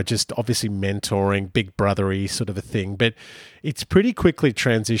 just obviously mentoring, big brothery sort of a thing. But it's pretty quickly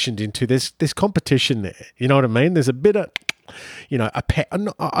transitioned into this competition there. You know what I mean? There's a bit of...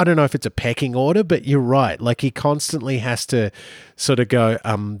 I don't know if it's a pecking order, but you're right. Like, he constantly has to sort of go,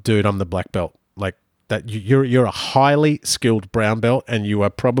 dude, I'm the black belt. Like, that you're a highly skilled brown belt, and you are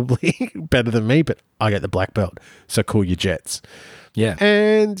probably better than me, but I get the black belt. So cool your jets. Yeah.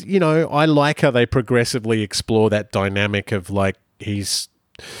 And, I like how they progressively explore that dynamic of, like, he's,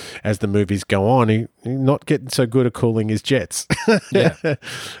 as the movies go on, he's not getting so good at cooling his jets. Yeah.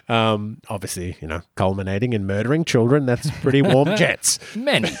 Obviously, culminating in murdering children. That's pretty warm jets.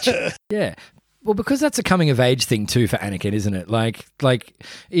 Many. Yeah. Well, because that's a coming of age thing too for Anakin, isn't it? Like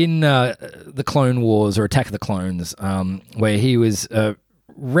in the Clone Wars or Attack of the Clones, where he was a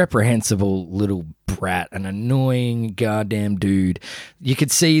reprehensible little brat, an annoying goddamn dude. You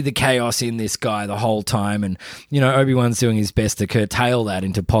could see the chaos in this guy the whole time, and Obi-Wan's doing his best to curtail that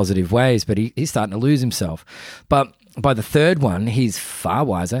into positive ways, but he's starting to lose himself. But by the third one, he's far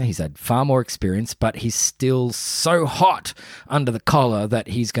wiser, he's had far more experience, but he's still so hot under the collar that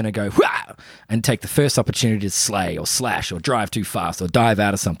he's going to go Wah! And take the first opportunity to slay or slash or drive too fast or dive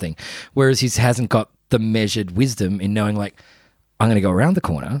out of something, whereas he hasn't got the measured wisdom in knowing, like, I'm going to go around the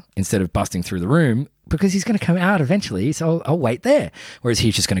corner instead of busting through the room because he's going to come out eventually, so I'll wait there. Whereas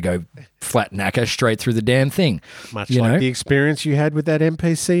he's just going to go flat knacker straight through the damn thing. Much like the experience you had with that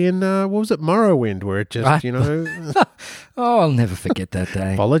NPC in, what was it, Morrowind, where it just, Oh, I'll never forget that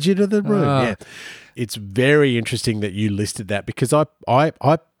day. Followed you to the room, yeah. It's very interesting that you listed that because I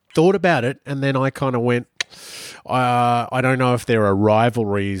thought about it and then I kind of went, I don't know if there are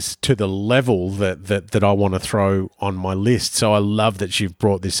rivalries to the level that I want to throw on my list. So I love that you've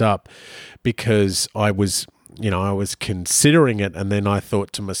brought this up because I was considering it, and then I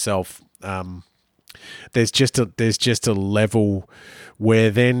thought to myself, there's just a level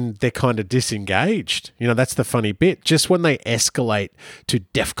where then they're kind of disengaged. That's the funny bit. Just when they escalate to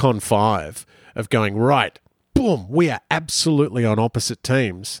DEFCON 5 of going, right, boom, we are absolutely on opposite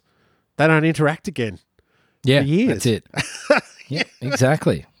teams, they don't interact again. Yeah, that's it. Yeah,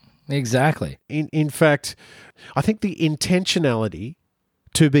 exactly. In fact, I think the intentionality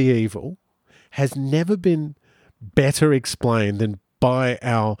to be evil has never been better explained than by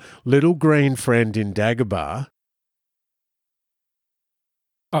our little green friend in Dagobah.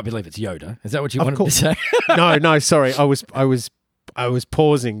 I believe it's Yoda. Is that what you wanted to say? No, sorry. I was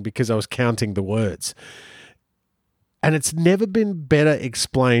pausing because I was counting the words. And it's never been better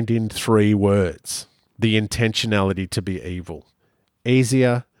explained in 3 words. The intentionality to be evil.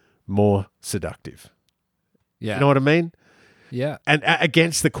 Easier, more seductive. Yeah. You know what I mean? Yeah. And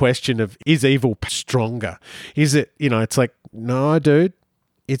against the question of, is evil stronger? Is it, it's like, no, dude,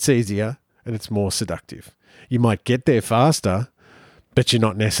 it's easier and it's more seductive. You might get there faster, but you're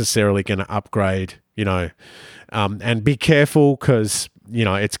not necessarily going to upgrade, and be careful because,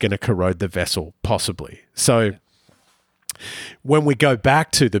 it's going to corrode the vessel, possibly. So, when we go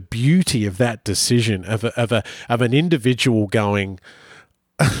back to the beauty of that decision of an individual going,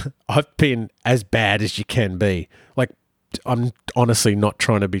 I've been as bad as you can be. Like, I'm honestly not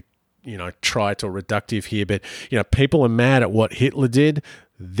trying to be, trite or reductive here, but people are mad at what Hitler did.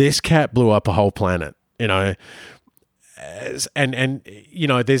 This cat blew up a whole planet. And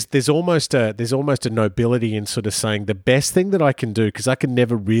there's almost a nobility in sort of saying the best thing that I can do, because I can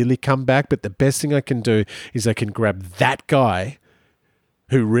never really come back, but the best thing I can do is I can grab that guy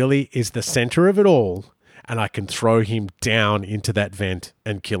who really is the center of it all, and I can throw him down into that vent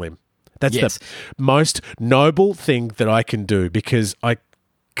and kill him. That's the most noble thing that I can do, because I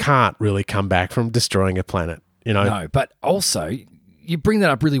can't really come back from destroying a planet. No, but also, you bring that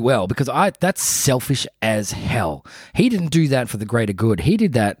up really well, because that's selfish as hell. He didn't do that for the greater good. He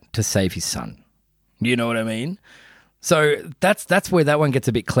did that to save his son. You know what I mean? So that's where that one gets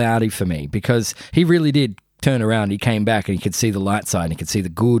a bit cloudy for me, because he really did turn around. He came back and he could see the light side, and he could see the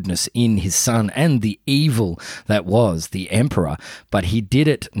goodness in his son and the evil that was the Emperor. But he did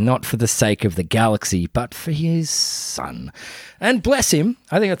it not for the sake of the galaxy, but for his son. And bless him.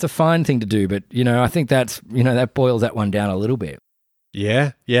 I think that's a fine thing to do. But, I think that boils that one down a little bit.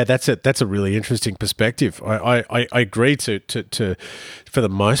 Yeah, yeah, that's a really interesting perspective. I agree to for the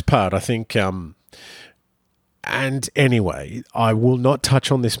most part. I think and anyway, I will not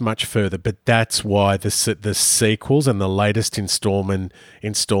touch on this much further, but that's why the sequels and the latest installment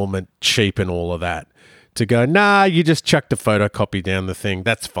cheapen all of that. To go, nah, you just chucked a photocopy down the thing.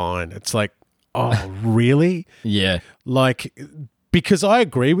 That's fine. It's like, oh, really? Yeah. Like, because I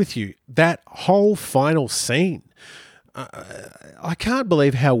agree with you. That whole final scene, I can't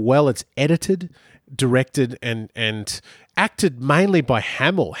believe how well it's edited, directed, and acted mainly by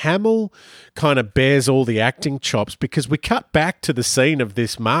Hamill. Hamill kind of bears all the acting chops because we cut back to the scene of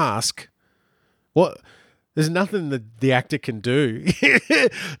this mask. What? There's nothing that the actor can do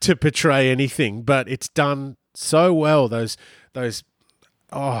to portray anything, but it's done so well. Those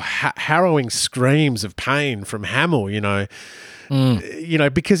harrowing screams of pain from Hamill,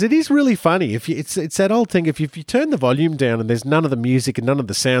 because it is really funny. It's that old thing. If you turn the volume down and there's none of the music and none of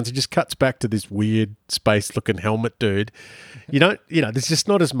the sounds, it just cuts back to this weird space-looking helmet dude. There's just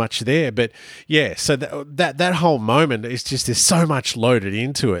not as much there. But yeah, so that whole moment is just there's so much loaded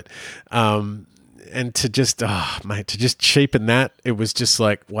into it. And to just cheapen that, it was just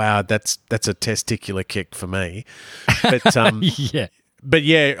like, wow, that's a testicular kick for me. But Yeah. But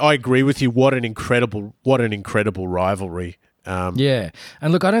yeah, I agree with you. What an incredible rivalry. Yeah.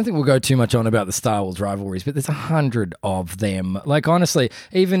 And look, I don't think we'll go too much on about the Star Wars rivalries, but there's 100 of them. Like, honestly,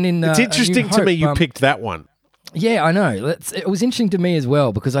 even in it's interesting to me you picked that one. Yeah, I know. It was interesting to me as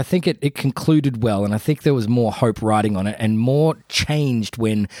well because I think it concluded well, and I think there was more hope riding on it and more changed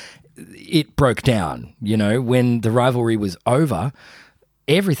when it broke down, when the rivalry was over.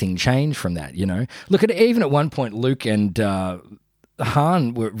 Everything changed from that, Look, even at one point, Luke and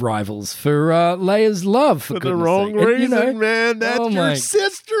Han were rivals for Leia's love. For the wrong reason, man. That's your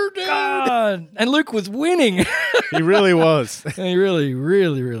sister, dude. God. And Luke was winning. He really was. He really,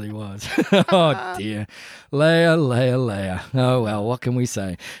 really, really was. Oh, dear. Leia. Oh, well, what can we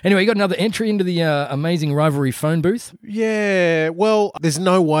say? Anyway, you got another entry into the amazing rivalry phone booth? Yeah, well, there's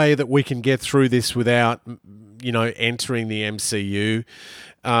no way that we can get through this without, entering the MCU.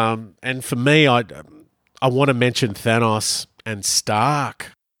 And for me, I want to mention Thanos and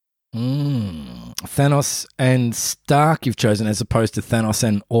Stark. Thanos and Stark you've chosen as opposed to Thanos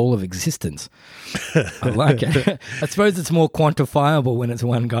and all of existence. I like it. I suppose it's more quantifiable when it's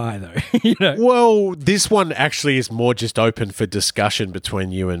one guy, though. Well, this one actually is more just open for discussion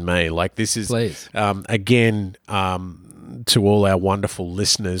between you and me. Like, this is, again, to all our wonderful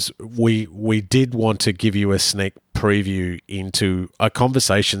listeners, we did want to give you a sneak preview into a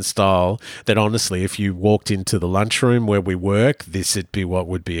conversation style that, honestly, if you walked into the lunchroom where we work, this would be what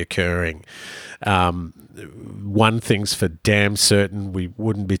would be occurring. One thing's for damn certain, we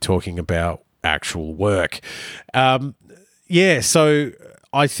wouldn't be talking about actual work. So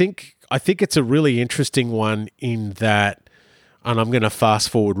I think it's a really interesting one in that, and I'm going to fast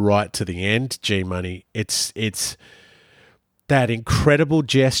forward right to the end, G-Money, it's that incredible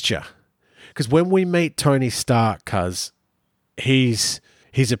gesture. Because when we meet Tony Stark, he's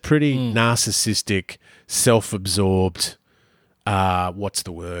a pretty narcissistic, self-absorbed, what's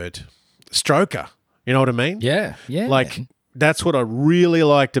the word? Stroker. You know what I mean? Yeah. Like, that's what I really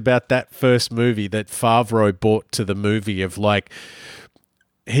liked about that first movie that Favreau brought to the movie of, like,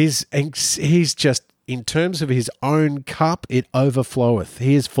 he's just, in terms of his own cup, it overfloweth.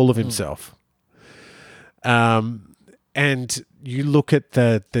 He is full of himself. And you look at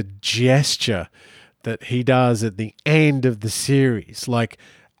the gesture that he does at the end of the series, like,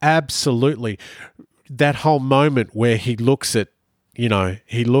 absolutely, that whole moment where he looks at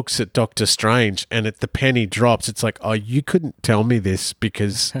Doctor Strange and the penny drops. It's like, oh, you couldn't tell me this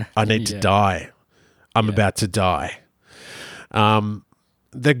because I need to die. I'm about to die.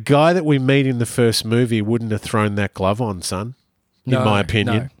 The guy that we meet in the first movie wouldn't have thrown that glove on, son, in my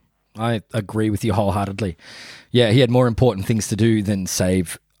opinion. No, I agree with you wholeheartedly. Yeah, he had more important things to do than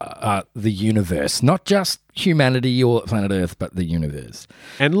save the universe. Not just humanity or planet Earth, but the universe.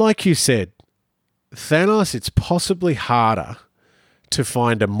 And like you said, Thanos, it's possibly harder to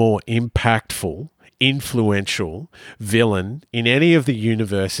find a more impactful, influential villain in any of the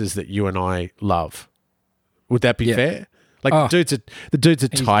universes that you and I love. Would that be fair? Like, the dude's a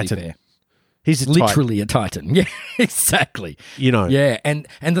titan. Fair. He's literally a titan. Yeah, exactly. Yeah, and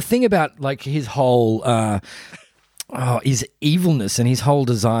the thing about, like, his whole his evilness and his whole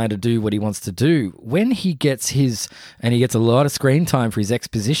desire to do what he wants to do, when he gets and he gets a lot of screen time for his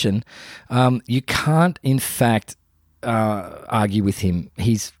exposition, you can't, in fact, argue with him.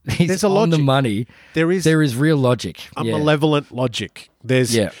 He's on the money. There is real logic. A malevolent logic.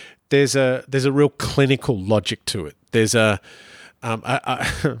 There's a real clinical logic to it. There's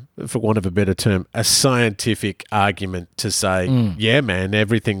for want of a better term, a scientific argument to say, yeah, man,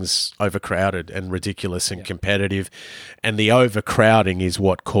 everything's overcrowded and ridiculous and competitive, and the overcrowding is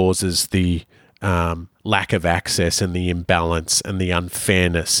what causes the lack of access and the imbalance and the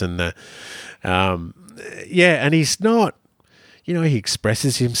unfairness and the and he's not, he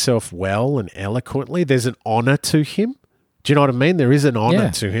expresses himself well and eloquently. There's an honor to him. Do you know what I mean? There is an honor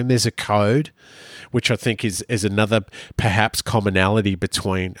to him. There's a code, which I think is another perhaps commonality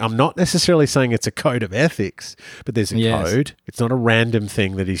between. I'm not necessarily saying it's a code of ethics, but there's a code. It's not a random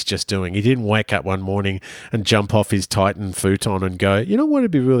thing that he's just doing. He didn't wake up one morning and jump off his Titan futon and go, you know what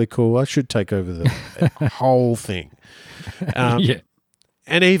would be really cool? I should take over the whole thing. And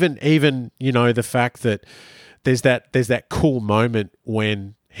even the fact that there's that cool moment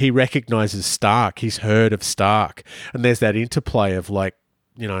when he recognizes Stark. He's heard of Stark. And there's that interplay of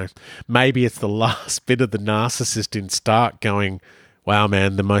maybe it's the last bit of the narcissist in Stark going, wow,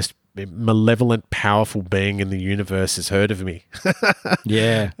 man, the most malevolent, powerful being in the universe has heard of me.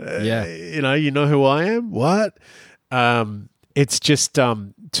 Yeah. You know who I am? What? It's just,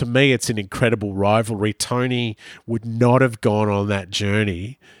 to me, it's an incredible rivalry. Tony would not have gone on that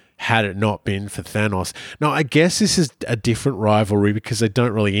journey had it not been for Thanos. Now, I guess this is a different rivalry because they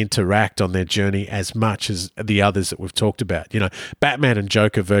don't really interact on their journey as much as the others that we've talked about. Batman and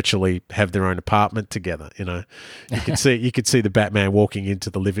Joker virtually have their own apartment together. You could see the Batman walking into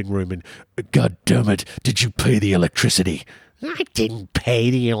the living room and, God damn it, did you pay the electricity? I didn't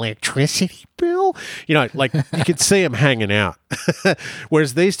pay the electricity bill. You could see them hanging out.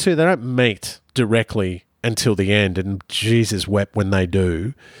 Whereas these two, they don't meet directly until the end, and Jesus wept when they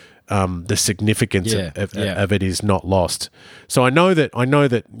do. The significance of it is not lost. So I know that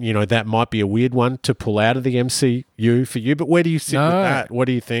that might be a weird one to pull out of the MCU for you, but where do you sit with that? What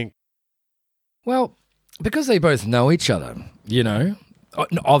do you think? Well, because they both know each other,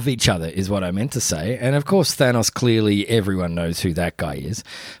 of each other is what I meant to say. And of course, Thanos, clearly everyone knows who that guy is.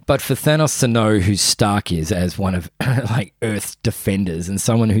 But for Thanos to know who Stark is as one of Earth's defenders and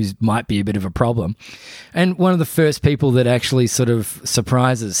someone who might be a bit of a problem, and one of the first people that actually sort of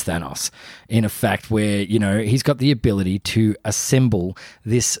surprises Thanos in a fact where, he's got the ability to assemble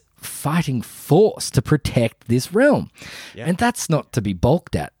this fighting force to protect this realm. Yeah. And that's not to be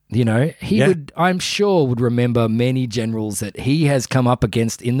balked at. He would, I'm sure, would remember many generals that he has come up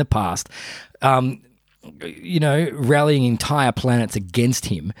against in the past, rallying entire planets against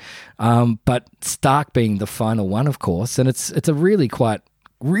him. But Stark being the final one, of course, and it's a really quite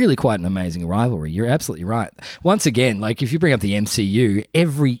an amazing rivalry. You're absolutely right. Once again, if you bring up the MCU,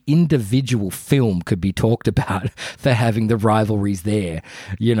 every individual film could be talked about for having the rivalries there,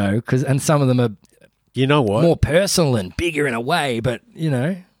 and some of them are, more personal and bigger in a way, but,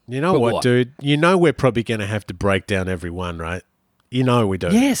 You know what, dude? We're probably going to have to break down every one, right? We do.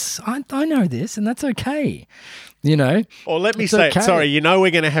 Yes, I know this, and that's okay. Or let me say, sorry,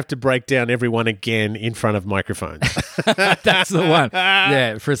 we're going to have to break down every one again in front of microphones. That's the one.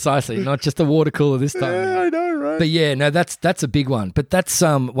 Yeah, precisely. Not just a water cooler this time. Yeah, I know, right? But yeah, no, that's a big one. But that's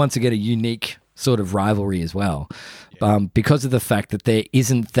once again a unique sort of rivalry as well. Because of the fact that there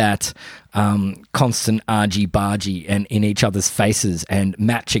isn't that constant argy-bargy and in each other's faces and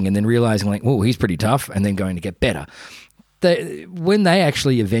matching and then realizing oh, he's pretty tough and then going to get better. When they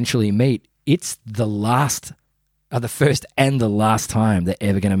actually eventually meet, it's the first and the last time they're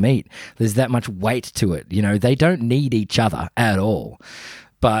ever going to meet. There's that much weight to it. They don't need each other at all.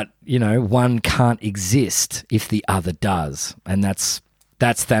 But, one can't exist if the other does. And that's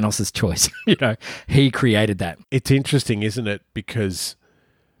Thanos' choice. He created that. It's interesting, isn't it? Because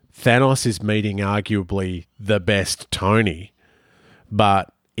Thanos is meeting arguably the best Tony,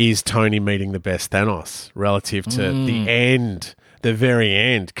 but is Tony meeting the best Thanos relative to the end, the very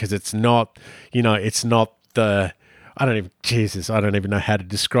end? Because it's not, it's not the, I don't even know how to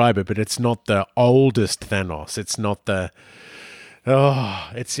describe it, but it's not the oldest Thanos. It's not the,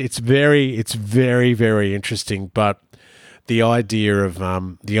 it's very, very interesting, but the idea of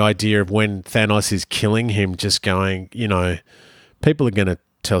when Thanos is killing him, just going, people are going to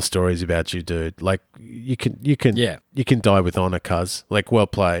tell stories about you, dude. You can die with honor, cuz. Well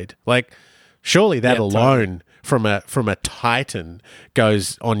played. Surely that alone totally. from a Titan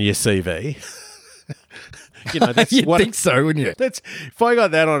goes on your CV. That's You'd think so, wouldn't you? If I got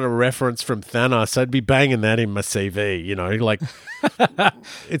that on a reference from Thanos, I'd be banging that in my CV.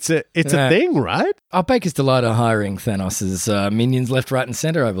 It's a thing, right? Our Baker's Delight are hiring Thanos' minions left, right, and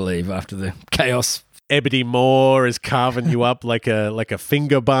center, I believe, after the chaos. Ebony Moore is carving you up like a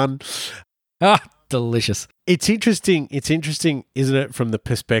finger bun. delicious. It's interesting. It's interesting, isn't it, from the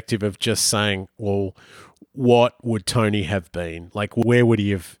perspective of just saying, well, what would Tony have been? Like, where would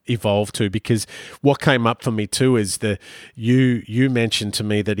he have evolved to? Because what came up for me too is you mentioned to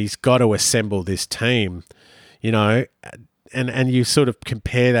me that he's got to assemble this team, you know, and you sort of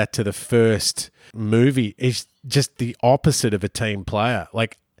compare that to the first movie. He's just the opposite of a team player,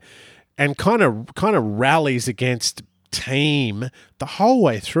 like, and kind of rallies against team the whole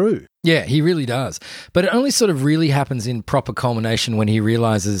way through. Yeah, he really does. But it only sort of really happens in proper culmination when he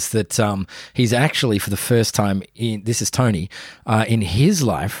realizes that he's actually, for the first time, this is Tony, in his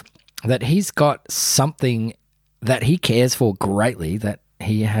life, that he's got something that he cares for greatly that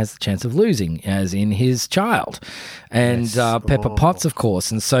he has the chance of losing, as in his child, and Yes. Pepper Potts, of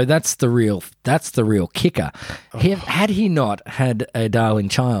course. And so that's the real kicker. Had he not had a darling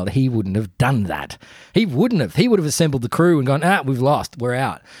child, he wouldn't have done that. He wouldn't have. He would have assembled the crew and gone, we've lost, we're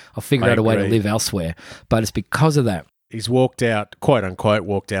out. I'll figure out a way to live elsewhere. But it's because of that. He's walked out, quote unquote,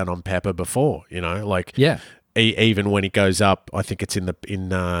 walked out on Pepper before, you know, like Yeah. Even when he goes up, I think it's in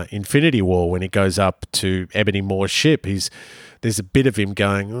Infinity War, when he goes up to Ebony Moore's ship, there's a bit of him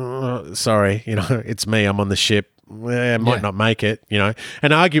going, oh, sorry, you know, it's me, I'm on the ship. I might not make it, you know.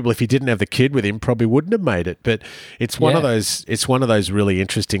 And arguably, if he didn't have the kid with him, probably wouldn't have made it. But it's one of those. It's one of those really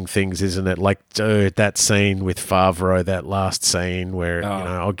interesting things, isn't it? Like, dude, that scene with Favreau, that last scene where you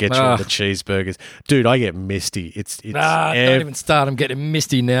know, I'll get you on the cheeseburgers, dude. I get misty. It's don't even start. I'm getting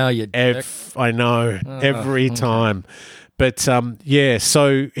misty now. I know every time. But so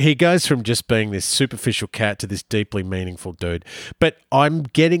he goes from just being this superficial cat to this deeply meaningful dude. But I'm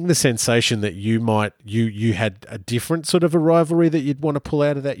getting the sensation that you had a different sort of a rivalry that you'd want to pull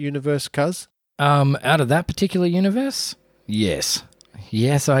out of that universe, cuz? Out of that particular universe? Yes.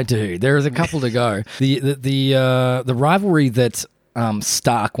 Yes, I do. There is a couple to go. The rivalry that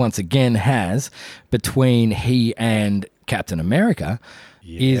Stark once again has between he and Captain America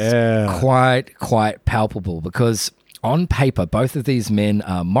is quite palpable, because on paper, both of these men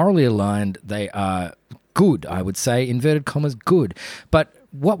are morally aligned. They are good, I would say, inverted commas, good. But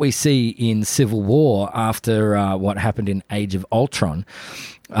what we see in Civil War after what happened in Age of Ultron,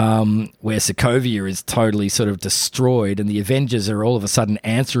 where Sokovia is totally sort of destroyed and the Avengers are all of a sudden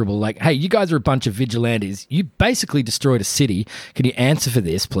answerable, like, hey, you guys are a bunch of vigilantes. You basically destroyed a city. Can you answer for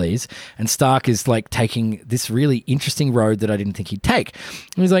this, please? And Stark is like taking this really interesting road that I didn't think he'd take.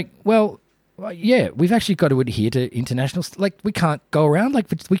 And he's like, well, yeah, we've actually got to adhere to international... Like, we can't go around. Like,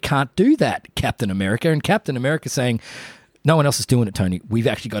 we can't do that, Captain America. And Captain America saying, no one else is doing it, Tony. We've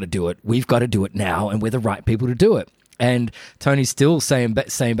actually got to do it. We've got to do it now, and we're the right people to do it. And Tony's still saying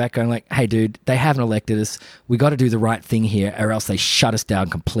back, going like, hey, dude, they haven't elected us. We got to do the right thing here, or else they shut us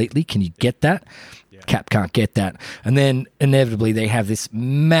down completely. Can you get that? Cap can't get that. And then inevitably they have this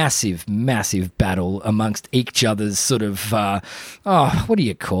massive, massive battle amongst each other's sort of, what do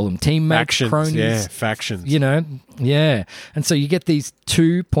you call them? Teammates, cronies? Yeah, factions. You know? Yeah. And so you get these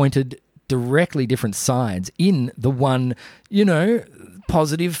two pointed, directly different sides in the one, you know,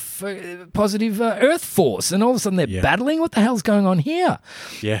 positive Earth force, and all of a sudden they're battling. What the hell's going on here?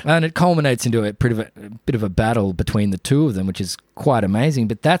 Yeah, and it culminates into a bit of a battle between the two of them, which is quite amazing.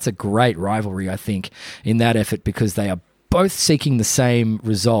 But that's a great rivalry, I think, in that effort, because they are both seeking the same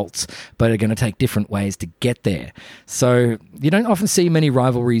results, but are going to take different ways to get there. So you don't often see many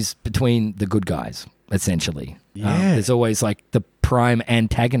rivalries between the good guys, essentially. There's always like the prime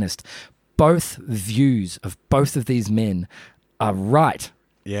antagonist. Both views of both of these men are right.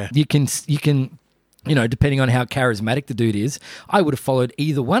 Yeah. You can, you know, depending on how charismatic the dude is, I would have followed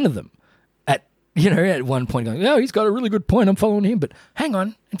either one of them at one point going, oh, he's got a really good point, I'm following him. But hang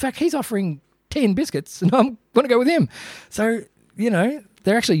on, in fact, he's offering 10 biscuits and I'm going to go with him. So, you know,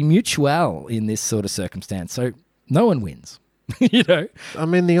 they're actually mutual in this sort of circumstance. So no one wins. You know, I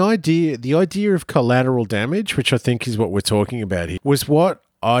mean, the idea of collateral damage, which I think is what we're talking about here, was what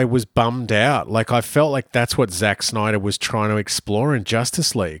I was bummed out. Like, I felt like that's what Zack Snyder was trying to explore in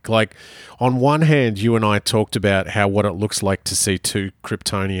Justice League. Like, on one hand, you and I talked about what it looks like to see two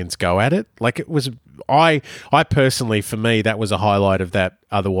Kryptonians go at it. Like, it was, I personally, for me, that was a highlight of that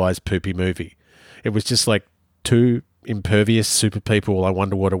otherwise poopy movie. It was just like two impervious super people. I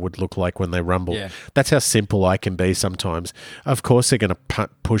wonder what it would look like when they rumble. Yeah. That's how simple I can be sometimes. Of course, they're going to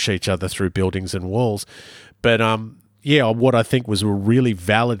push each other through buildings and walls. But, what I think was a really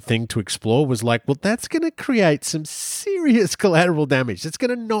valid thing to explore was like, well, that's going to create some serious collateral damage. It's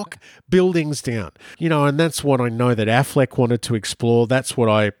going to knock buildings down, you know, and that's what I know that Affleck wanted to explore. But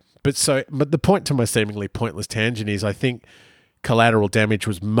the point to my seemingly pointless tangent is I think collateral damage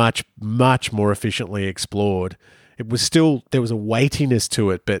was much, much more efficiently explored. It was still, there was a weightiness to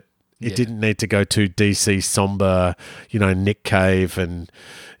it, but It didn't need to go to DC somber, Nick Cave and,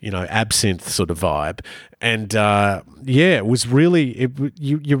 absinthe sort of vibe. And, it was really,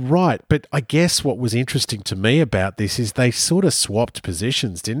 you're right. But I guess what was interesting to me about this is they sort of swapped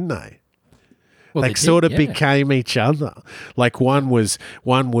positions, didn't they? Well, they sort of became each other. Like one was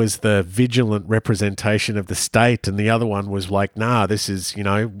the vigilant representation of the state, and the other one was like, nah, this is,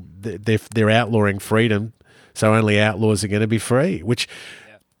 they're outlawing freedom, so only outlaws are going to be free. Which,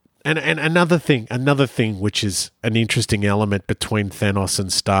 and another thing, which is an interesting element between Thanos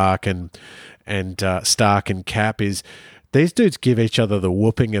and Stark and Stark and Cap is these dudes give each other the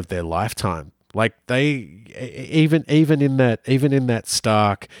whooping of their lifetime. Like they even in that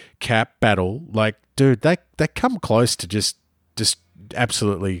Stark Cap battle, like dude, they come close to just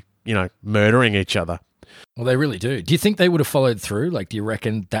absolutely, murdering each other. Well, they really do. Do you think they would have followed through? Like, do you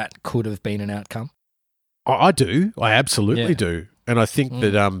reckon that could have been an outcome? I do. I absolutely do. And I think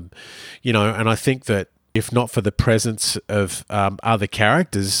that and I think that if not for the presence of other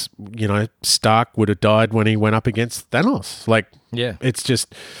characters, Stark would have died when he went up against Thanos. Like, it's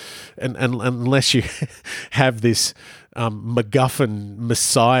just. And unless you have this MacGuffin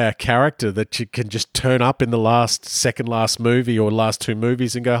Messiah character that you can just turn up in the second last movie or last two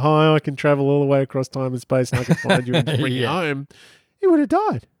movies and go, hi, I can travel all the way across time and space and I can find you and bring you home, he would have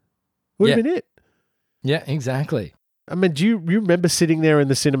died. Would have been it. Yeah, exactly. I mean, do you remember sitting there in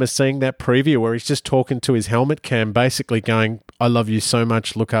the cinema seeing that preview where he's just talking to his helmet cam, basically going, I love you so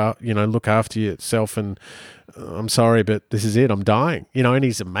much, look after yourself, and I'm sorry, but this is it, I'm dying. And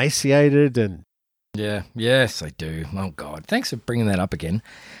he's emaciated and... Yeah, yes, I do. Oh, God. Thanks for bringing that up again.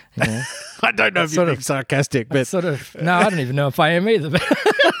 I don't know if you're being sarcastic, but... No, I don't even know if I am either.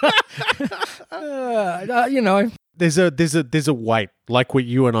 There's a weight, like what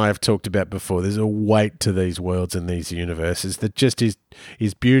you and I have talked about before. There's a weight to these worlds and these universes that just is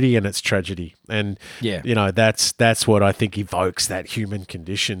beauty and it's tragedy, and that's what I think evokes that human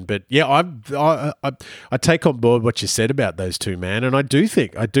condition. But I take on board what you said about those two, man, and I do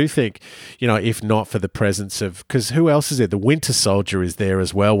think if not for the presence of, because who else is there? The Winter Soldier is there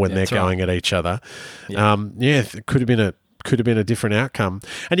as well when they're going at each other. It could have been a different outcome.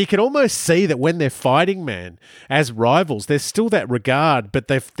 And you can almost see that when they're fighting, man, as rivals, there's still that regard, but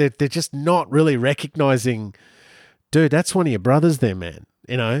they're just not really recognizing, dude, that's one of your brothers there, man,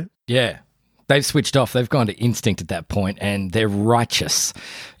 Yeah. They've switched off. They've gone to instinct at that point, and they're righteous,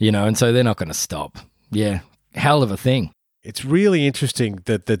 and so they're not going to stop. Yeah. Hell of a thing. It's really interesting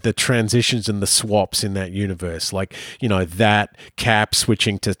that the transitions and the swaps in that universe, like, that Cap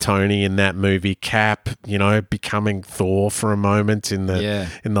switching to Tony in that movie, Cap, becoming Thor for a moment in the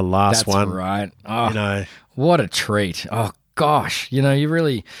last one. That's right. Oh, what a treat. Oh, gosh,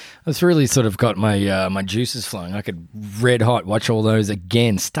 it's really sort of got my my juices flowing. I could red hot watch all those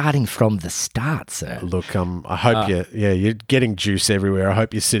again, starting from the start, sir. Look, I hope you're getting juice everywhere. I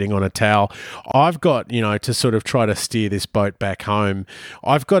hope you're sitting on a towel. I've got, to sort of try to steer this boat back home.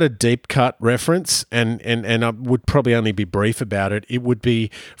 I've got a deep cut reference, and I would probably only be brief about it. It would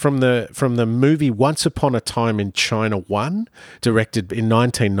be from the movie Once Upon a Time in China 1, directed in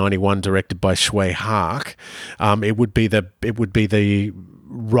 1991, directed by Shui Hark. It would be the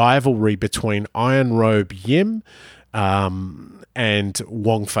rivalry between Iron Robe Yim and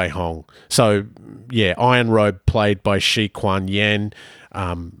Wong Fei Hong. So, Iron Robe played by Shi Kuan Yen,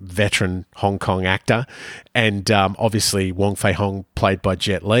 veteran Hong Kong actor, and obviously Wong Fei Hong played by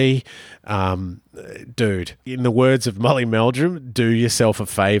Jet Li. Dude, in the words of Molly Meldrum, do yourself a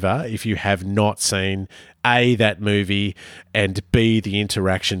favour if you have not seen A, that movie, and B, the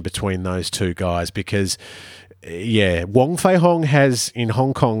interaction between those two guys, because... Wong Fei Hong in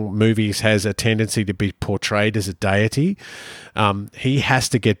Hong Kong movies has a tendency to be portrayed as a deity. He has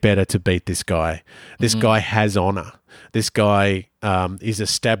to get better to beat this guy. This guy has honor. This guy is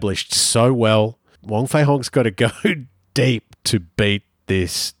established so well. Wong Fei Hong's got to go deep to beat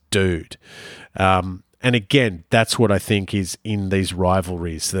this dude. And again, that's what I think is in these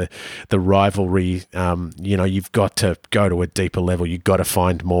rivalries. The rivalry, you've got to go to a deeper level. You've got to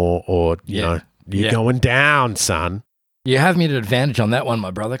find more, or you're going down, son. You have me at an advantage on that one,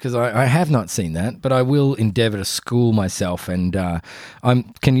 my brother, because I have not seen that, but I will endeavour to school myself. And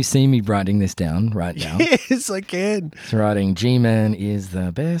can you see me writing this down right now? Yes, I can. It's writing G-Man is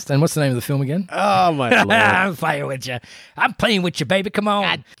the best. And what's the name of the film again? Oh, my Lord. I'm playing with you, baby. Come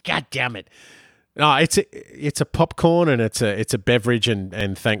on. God damn it. No, it's a popcorn and it's a beverage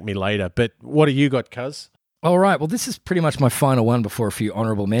and thank me later. But what do you got, cuz? All right. Well, this is pretty much my final one before a few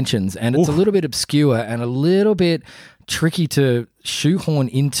honourable mentions, and it's a little bit obscure and a little bit tricky to shoehorn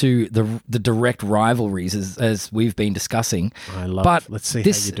into the direct rivalries as we've been discussing. Let's see how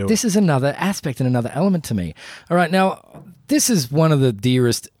you do it. This is another aspect and another element to me. All right, now, this is one of the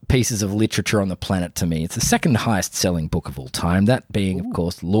dearest pieces of literature on the planet to me. It's the second highest selling book of all time, that being, of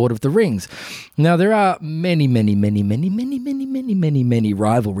course, Lord of the Rings. Now, there are many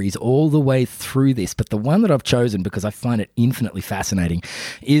rivalries all the way through this, but the one that I've chosen because I find it infinitely fascinating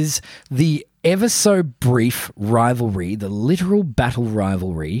is the ever so brief rivalry, the literal battle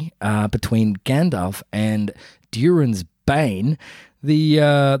rivalry between Gandalf and Durin's Bane, the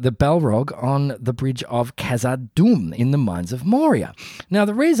Balrog on the bridge of Khazad-dûm in the Mines of Moria. Now,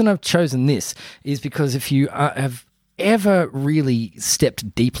 the reason I've chosen this is because if you have ever really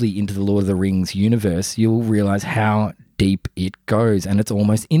stepped deeply into the Lord of the Rings universe, you'll realize how deep it goes, and it's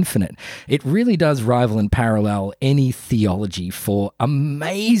almost infinite. It really does rival and parallel any theology for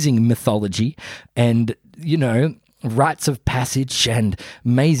amazing mythology and, rites of passage and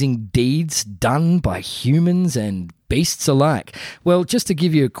amazing deeds done by humans and beasts alike. Well, just to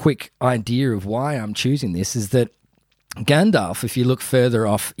give you a quick idea of why I'm choosing this is that Gandalf, if you look further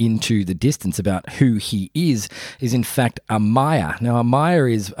off into the distance about who he is in fact a Maya. Now, a Maya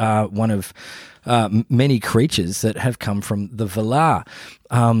is one of many creatures that have come from the Valar,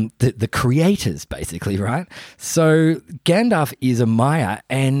 the creators, basically, right? So Gandalf is a Maya,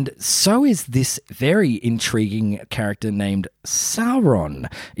 and so is this very intriguing character named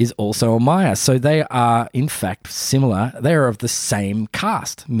Sauron, is also a Maya. So they are, in fact, similar. They are of the same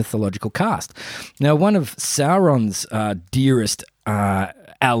caste, mythological caste. Now, one of Sauron's dearest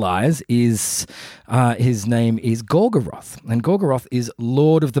allies is his name is Gorgoroth, and Gorgoroth is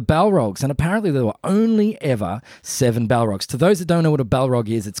Lord of the Balrogs, and apparently there were only ever 7 Balrogs. To those that don't know what a Balrog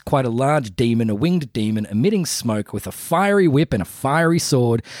is, it's quite a large demon, a winged demon emitting smoke with a fiery whip and a fiery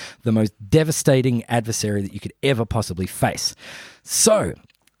sword, the most devastating adversary that you could ever possibly face. So,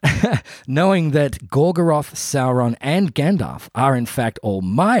 knowing that Gorgoroth, Sauron, and Gandalf are in fact all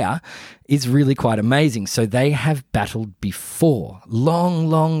Maya is really quite amazing. So they have battled before,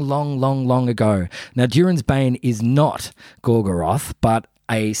 long ago. Now, Durin's Bane is not Gorgoroth, but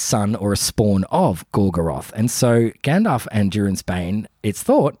a son or a spawn of Gorgoroth. And so Gandalf and Durin's Bane, it's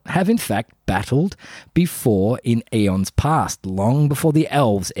thought, have in fact battled before in eons past, long before the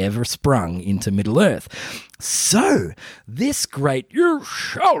elves ever sprung into Middle-earth. So, this great "you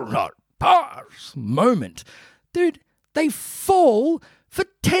shall not pass" moment, dude, they fall for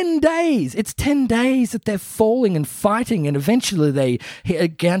 10 days. It's 10 days that they're falling and fighting, and eventually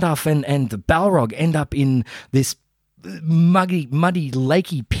Gandalf and the Balrog end up in this muddy,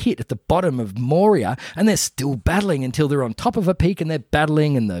 lakey pit at the bottom of Moria, and they're still battling until they're on top of a peak and they're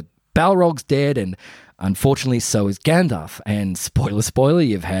battling, and the Balrog's dead, and unfortunately so is Gandalf. And spoiler,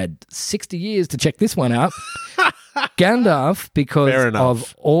 you've had 60 years to check this one out. Gandalf, because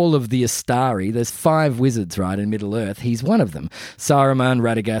of all of the Astari, there's 5 wizards, right, in Middle-earth. He's one of them. Saruman,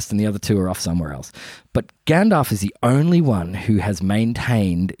 Radagast, and the other 2 are off somewhere else. But Gandalf is the only one who has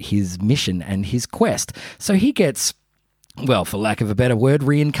maintained his mission and his quest. So he gets, well, for lack of a better word,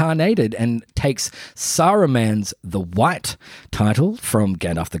 reincarnated and takes Saruman's the White title from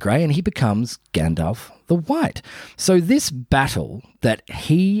Gandalf the Grey, and he becomes Gandalf the White. So this battle that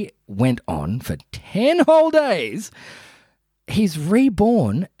he went on for 10 whole days, he's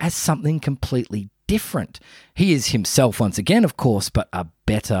reborn as something completely different. He is himself once again, of course, but a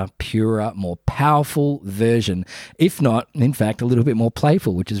better, purer, more powerful version, if not, in fact, a little bit more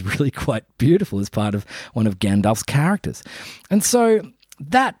playful, which is really quite beautiful as part of one of Gandalf's characters. And so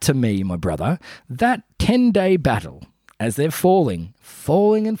that, to me, my brother, that 10-day battle, as they're falling,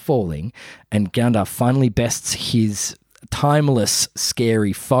 and Gandalf finally bests his timeless,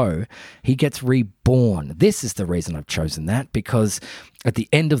 scary foe, he gets reborn. This is the reason I've chosen that, because at the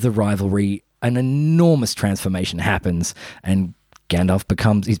end of the rivalry, an enormous transformation happens, and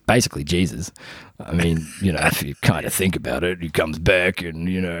Gandalf he's basically Jesus. I mean, if you kind of think about it, he comes back and,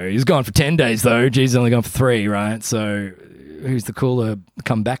 he's gone for 10 days though. Jesus only gone for 3, right? So who's the cooler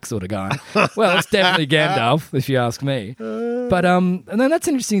comeback sort of guy? Well, it's definitely Gandalf, if you ask me. But and then that's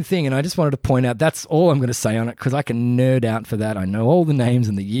an interesting thing, and I just wanted to point out that's all I'm going to say on it, because I can nerd out for that. I know all the names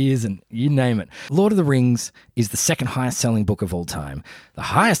and the years and you name it. Lord of the Rings is the second highest selling book of all time. The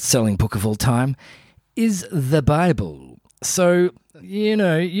highest selling book of all time is the Bible. So,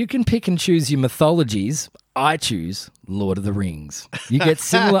 you can pick and choose your mythologies. I choose Lord of the Rings. You get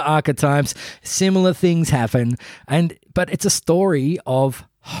similar archetypes, similar things happen, but it's a story of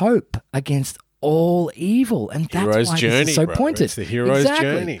hope against all evil, and that's hero's why journey, this is so brother. pointed. It's the hero's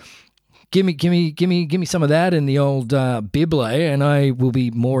journey. Give me some of that in the old Bible, and I will be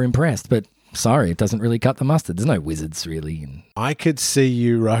more impressed. But sorry, it doesn't really cut the mustard. There's no wizards really. And I could see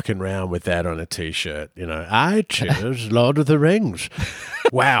you rocking around with that on a T-shirt. I choose Lord of the Rings.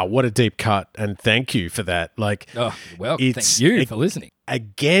 Wow, what a deep cut, and thank you for that. Thank you for listening.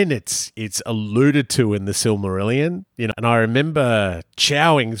 Again, it's alluded to in the Silmarillion, and I remember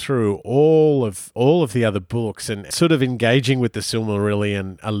chowing through all of the other books and sort of engaging with the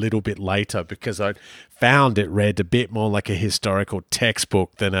Silmarillion a little bit later because I found it read a bit more like a historical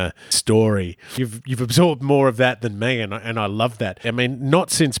textbook than a story. You've absorbed more of that than me, and I love that. I mean, not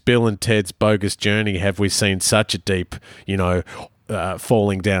since Bill and Ted's Bogus Journey have we seen such a deep,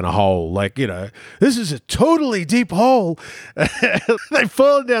 falling down a hole. This is a totally deep hole. They've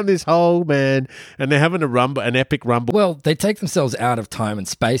fallen down this hole, man, and they're having an epic rumble. Well, they take themselves out of time and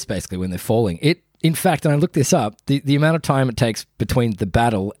space basically when they're falling. In fact, and I looked this up, the amount of time it takes between the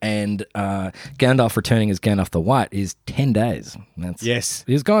battle and Gandalf returning as Gandalf the White is 10 days. Yes.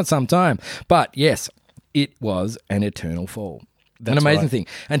 It's gone some time. But yes, it was an eternal fall. That's an amazing thing.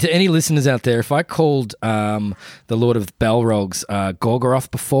 And to any listeners out there, if I called the Lord of Balrogs Gorgoroth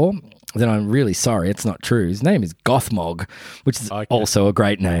before, then I'm really sorry. It's not true. His name is Gothmog, which is also a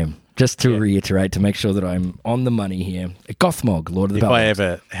great name. Just to reiterate, to make sure that I'm on the money here. Gothmog, Lord of the Balrogs. If I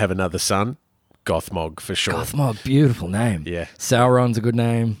ever have another son, Gothmog for sure. Gothmog, beautiful name. Yeah. Sauron's a good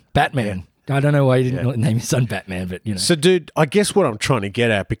name. Batman. Yeah. I don't know why you didn't name your son Batman, but So, dude, I guess what I'm trying to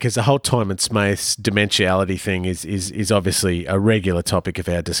get at, because the whole time and space dimensionality thing is obviously a regular topic of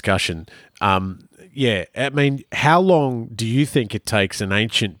our discussion. I mean, how long do you think it takes an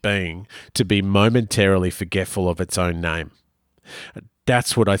ancient being to be momentarily forgetful of its own name?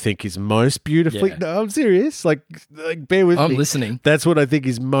 That's what I think is most beautifully... Yeah. No, I'm serious. Like bear with me. I'm listening. That's what I think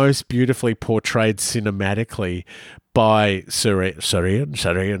is most beautifully portrayed cinematically by Sirian,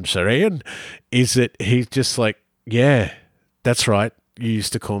 is that he's just like, yeah, that's right. You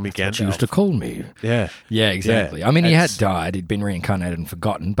used to call me Gandalf. You used to call me. Yeah. Yeah, exactly. Yeah, I mean, he had died. He'd been reincarnated and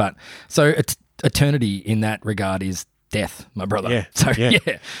forgotten. But so eternity in that regard is death, my brother. Yeah. So,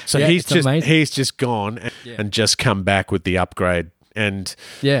 So he's just gone and just come back with the upgrade. And,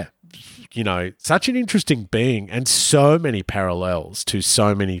 such an interesting being and so many parallels to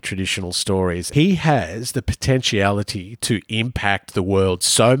so many traditional stories. He has the potentiality to impact the world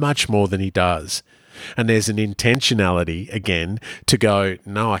so much more than he does. And there's an intentionality, again, to go,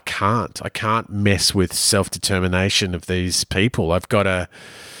 no, I can't mess with self-determination of these people. I've got to...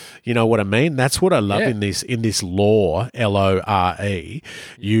 You know what I mean? That's what I love in this lore, Lore.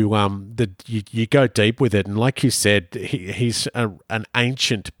 You go deep with it, and like you said, he's an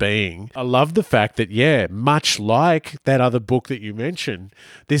ancient being. I love the fact that much like that other book that you mentioned,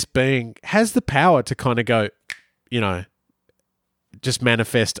 this being has the power to kind of go, just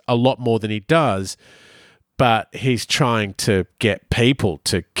manifest a lot more than he does. But he's trying to get people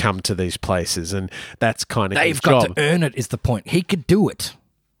to come to these places, and that's kind of his job. They've got to earn it. Is the point? He could do it.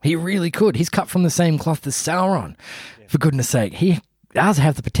 He really could. He's cut from the same cloth as Sauron. Yeah. For goodness sake, he does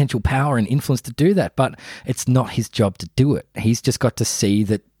have the potential power and influence to do that, but it's not his job to do it. He's just got to see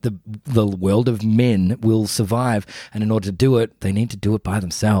that the world of men will survive, and in order to do it, they need to do it by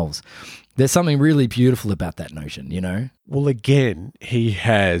themselves. There's something really beautiful about that notion, Well, again, he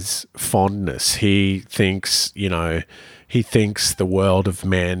has fondness. He thinks, the world of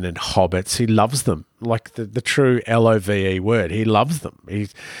men and hobbits. He loves them, like the true LOVE word. He loves them.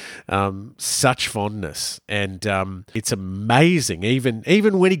 He's such fondness, and it's amazing.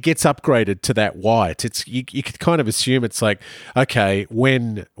 Even when he gets upgraded to that white, it's you could kind of assume it's like, okay,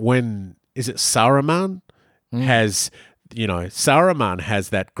 when is it Saruman has. Saruman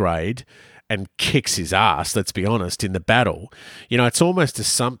has that grade and kicks his ass, let's be honest, in the battle. It's almost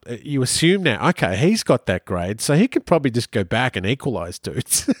you assume now, okay, he's got that grade, so he could probably just go back and equalize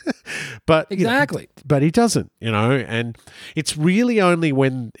dudes. But exactly. But he doesn't, and it's really only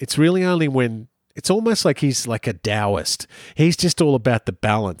when it's almost like he's like a Taoist. He's just all about the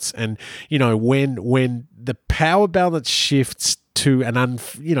balance. And, when the power balance shifts to an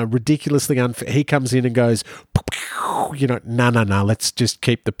ridiculously unfair, he comes in and goes, no, let's just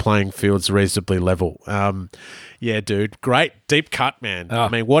keep the playing fields reasonably level. Dude, great deep cut, man. I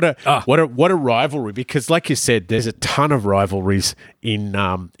mean, what a rivalry, because like you said, there's a ton of rivalries in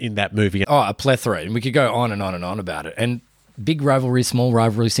that movie. A plethora, and we could go on and on and on about it. And big rivalries, small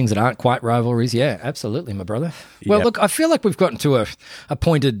rivalries, things that aren't quite rivalries. Yeah, absolutely, my brother. Well, look, I feel like we've gotten to a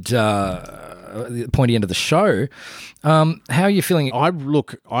pointy end of the show. How are you feeling? I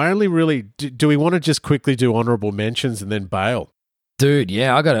only really do we want to just quickly do honourable mentions and then bail? Dude,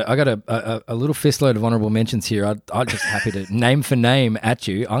 yeah, I got a little fistload of honourable mentions here. I'm just happy to name for name at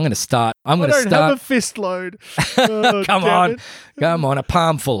you. I'm going to start. I don't have a fistload. Oh, Come on, a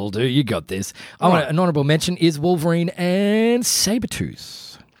palmful will do. You got this. An honourable mention is Wolverine and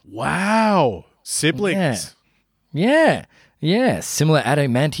Sabretooth. Wow, siblings. Yeah. Similar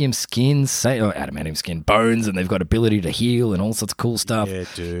adamantium skin, bones, and they've got ability to heal and all sorts of cool stuff. Yeah,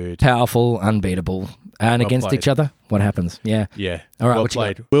 dude. Powerful, unbeatable. And against each other, what happens? Yeah. All right, well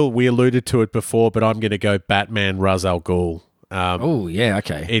played. Will, we alluded to it before, but I'm going to go Batman Ra's al Ghul.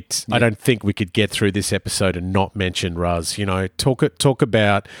 Okay. I don't think we could get through this episode and not mention Ra's. You know, talk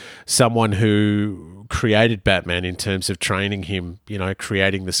about someone who created Batman in terms of training him, you know,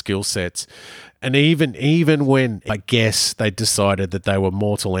 creating the skill sets. And even when, I guess, they decided that they were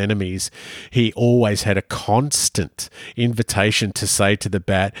mortal enemies, he always had a constant invitation to say to the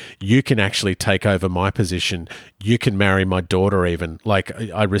Bat, you can actually take over my position. You can marry my daughter even. Like,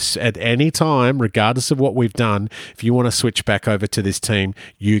 at any time, regardless of what we've done, if you want to switch back over to this team,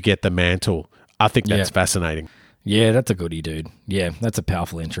 you get the mantle. I think that's fascinating. Yeah, that's a goodie, dude. Yeah, that's a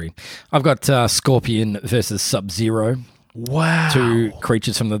powerful entry. I've got Scorpion versus Sub-Zero. Wow. Two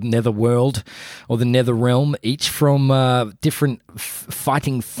creatures from the Netherworld or the Nether Realm, each from different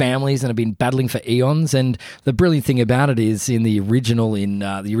fighting families and have been battling for eons. And the brilliant thing about it is in the original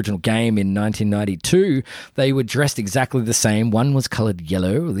game in 1992, they were dressed exactly the same. One was colored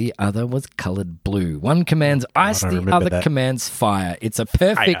yellow, the other was colored blue. One commands ice, the other commands fire. It's a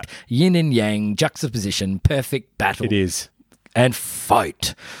perfect yin and yang juxtaposition, perfect battle. It is. And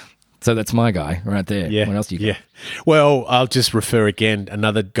fight. So that's my guy right there. Yeah. What else do you got? Yeah. Well, I'll just refer again.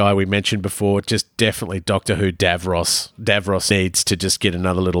 Another guy we mentioned before, just definitely Doctor Who Davros. Davros needs to just get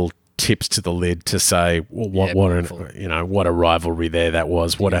another little tips to the lid to say, well, what a rivalry that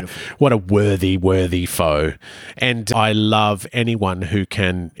was. What a worthy foe. And I love anyone who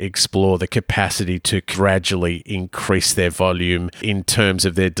can explore the capacity to gradually increase their volume in terms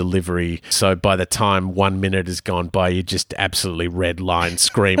of their delivery. So by the time 1 minute has gone by, you're just absolutely red line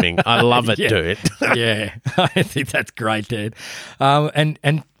screaming. I love it, dude. Yeah, I think that's great, dude.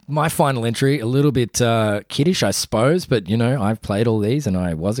 And my final entry, a little bit kiddish, I suppose, but, you know, I've played all these and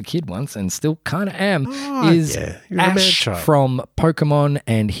I was a kid once and still kind of am, is Ash from Pokemon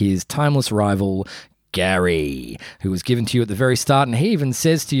and his timeless rival, Gary, who was given to you at the very start. And he even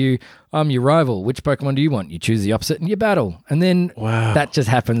says to you, I'm your rival. Which Pokemon do you want? You choose the opposite and you battle. And then that just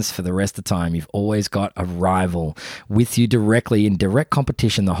happens for the rest of the time. You've always got a rival with you directly in direct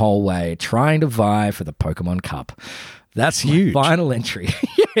competition the whole way, trying to vie for the Pokemon Cup. That's huge. Final entry.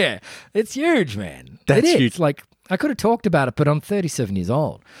 Yeah, it's huge, man. That's huge. Like, I could have talked about it, but I'm 37 years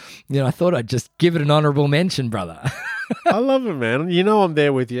old. You know, I thought I'd just give it an honourable mention, brother. I love it, man. You know I'm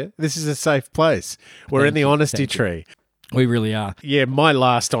there with you. This is a safe place. We're in the honesty tree. We really are. Yeah, my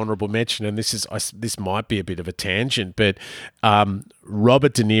last honourable mention, and this might be a bit of a tangent, but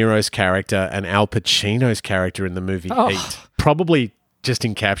Robert De Niro's character and Al Pacino's character in the movie Heat, probably just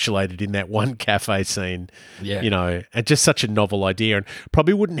encapsulated in that one cafe scene, you know, and just such a novel idea and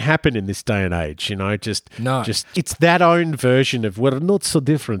probably wouldn't happen in this day and age, you know, just it's that own version of, well, not so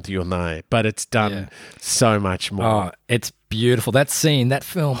different, you know, but it's done so much more. Oh, it's beautiful. That scene, that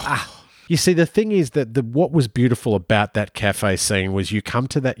film. You see, the thing is that what was beautiful about that cafe scene was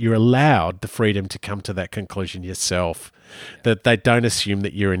you're allowed the freedom to come to that conclusion yourself, that they don't assume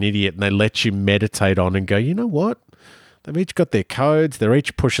that you're an idiot and they let you meditate on and go, you know what? They've each got their codes. They're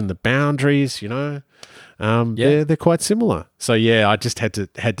each pushing the boundaries, you know. They're quite similar. So, yeah, I just had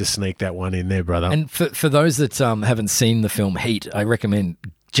to sneak that one in there, brother. And for those that haven't seen the film Heat, I recommend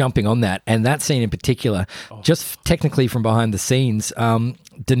jumping on that. And that scene in particular, just technically from behind the scenes,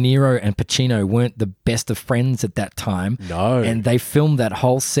 De Niro and Pacino weren't the best of friends at that time. No. And they filmed that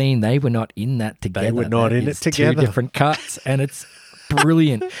whole scene. They were not in that together. They were not in it together. Two different cuts, and it's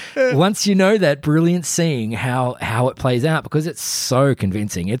brilliant. Once you know that, brilliant seeing how it plays out because it's so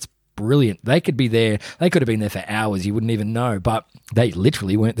convincing. It's brilliant. They could be there. They could have been there for hours. You wouldn't even know, but they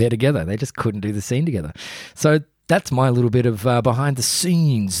literally weren't there together. They just couldn't do the scene together. So that's my little bit of behind the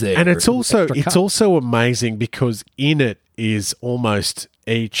scenes there. And it's also amazing because in it is almost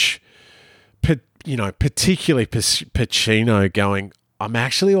each, particularly Pacino going, I'm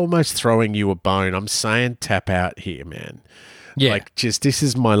actually almost throwing you a bone. I'm saying tap out here, man. Yeah. Like, just this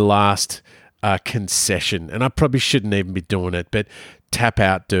is my last concession, and I probably shouldn't even be doing it, but tap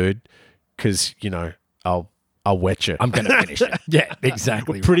out, dude, because, you know, I'll I'll wet you. I'm going to finish it. Yeah,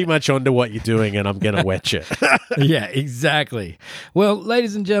 exactly. Pretty much onto what you're doing, and I'm going to wet you. Yeah, exactly. Well,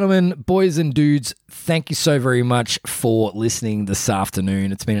 ladies and gentlemen, boys and dudes, thank you so very much for listening this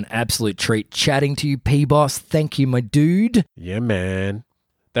afternoon. It's been an absolute treat chatting to you, P-Boss. Thank you, my dude. Yeah, man.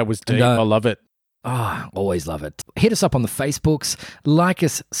 That was deep. And, I love it. Always love it. Hit us up on the Facebooks, like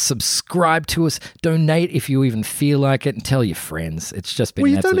us, subscribe to us, donate if you even feel like it, and tell your friends. It's just been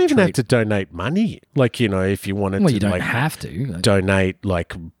Well, an you don't absolute even treat. have to donate money. Like, you know, if you wanted Well, to, you don't like, have to. donate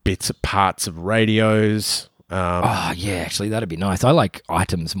like parts of radios. Yeah, actually, that'd be nice. I like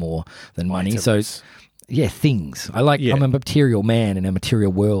items more than money. Items. So, yeah, things. I'm a material man in a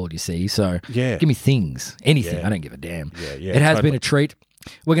material world, you see. So, Yeah. give me things. Anything. Yeah. I don't give a damn. Yeah, It has totally. been a treat.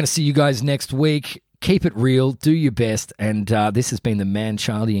 We're going to see you guys next week. Keep it real. Do your best. And this has been the Man,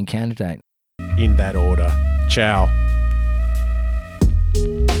 Charlie, and Candidate. In that order. Ciao.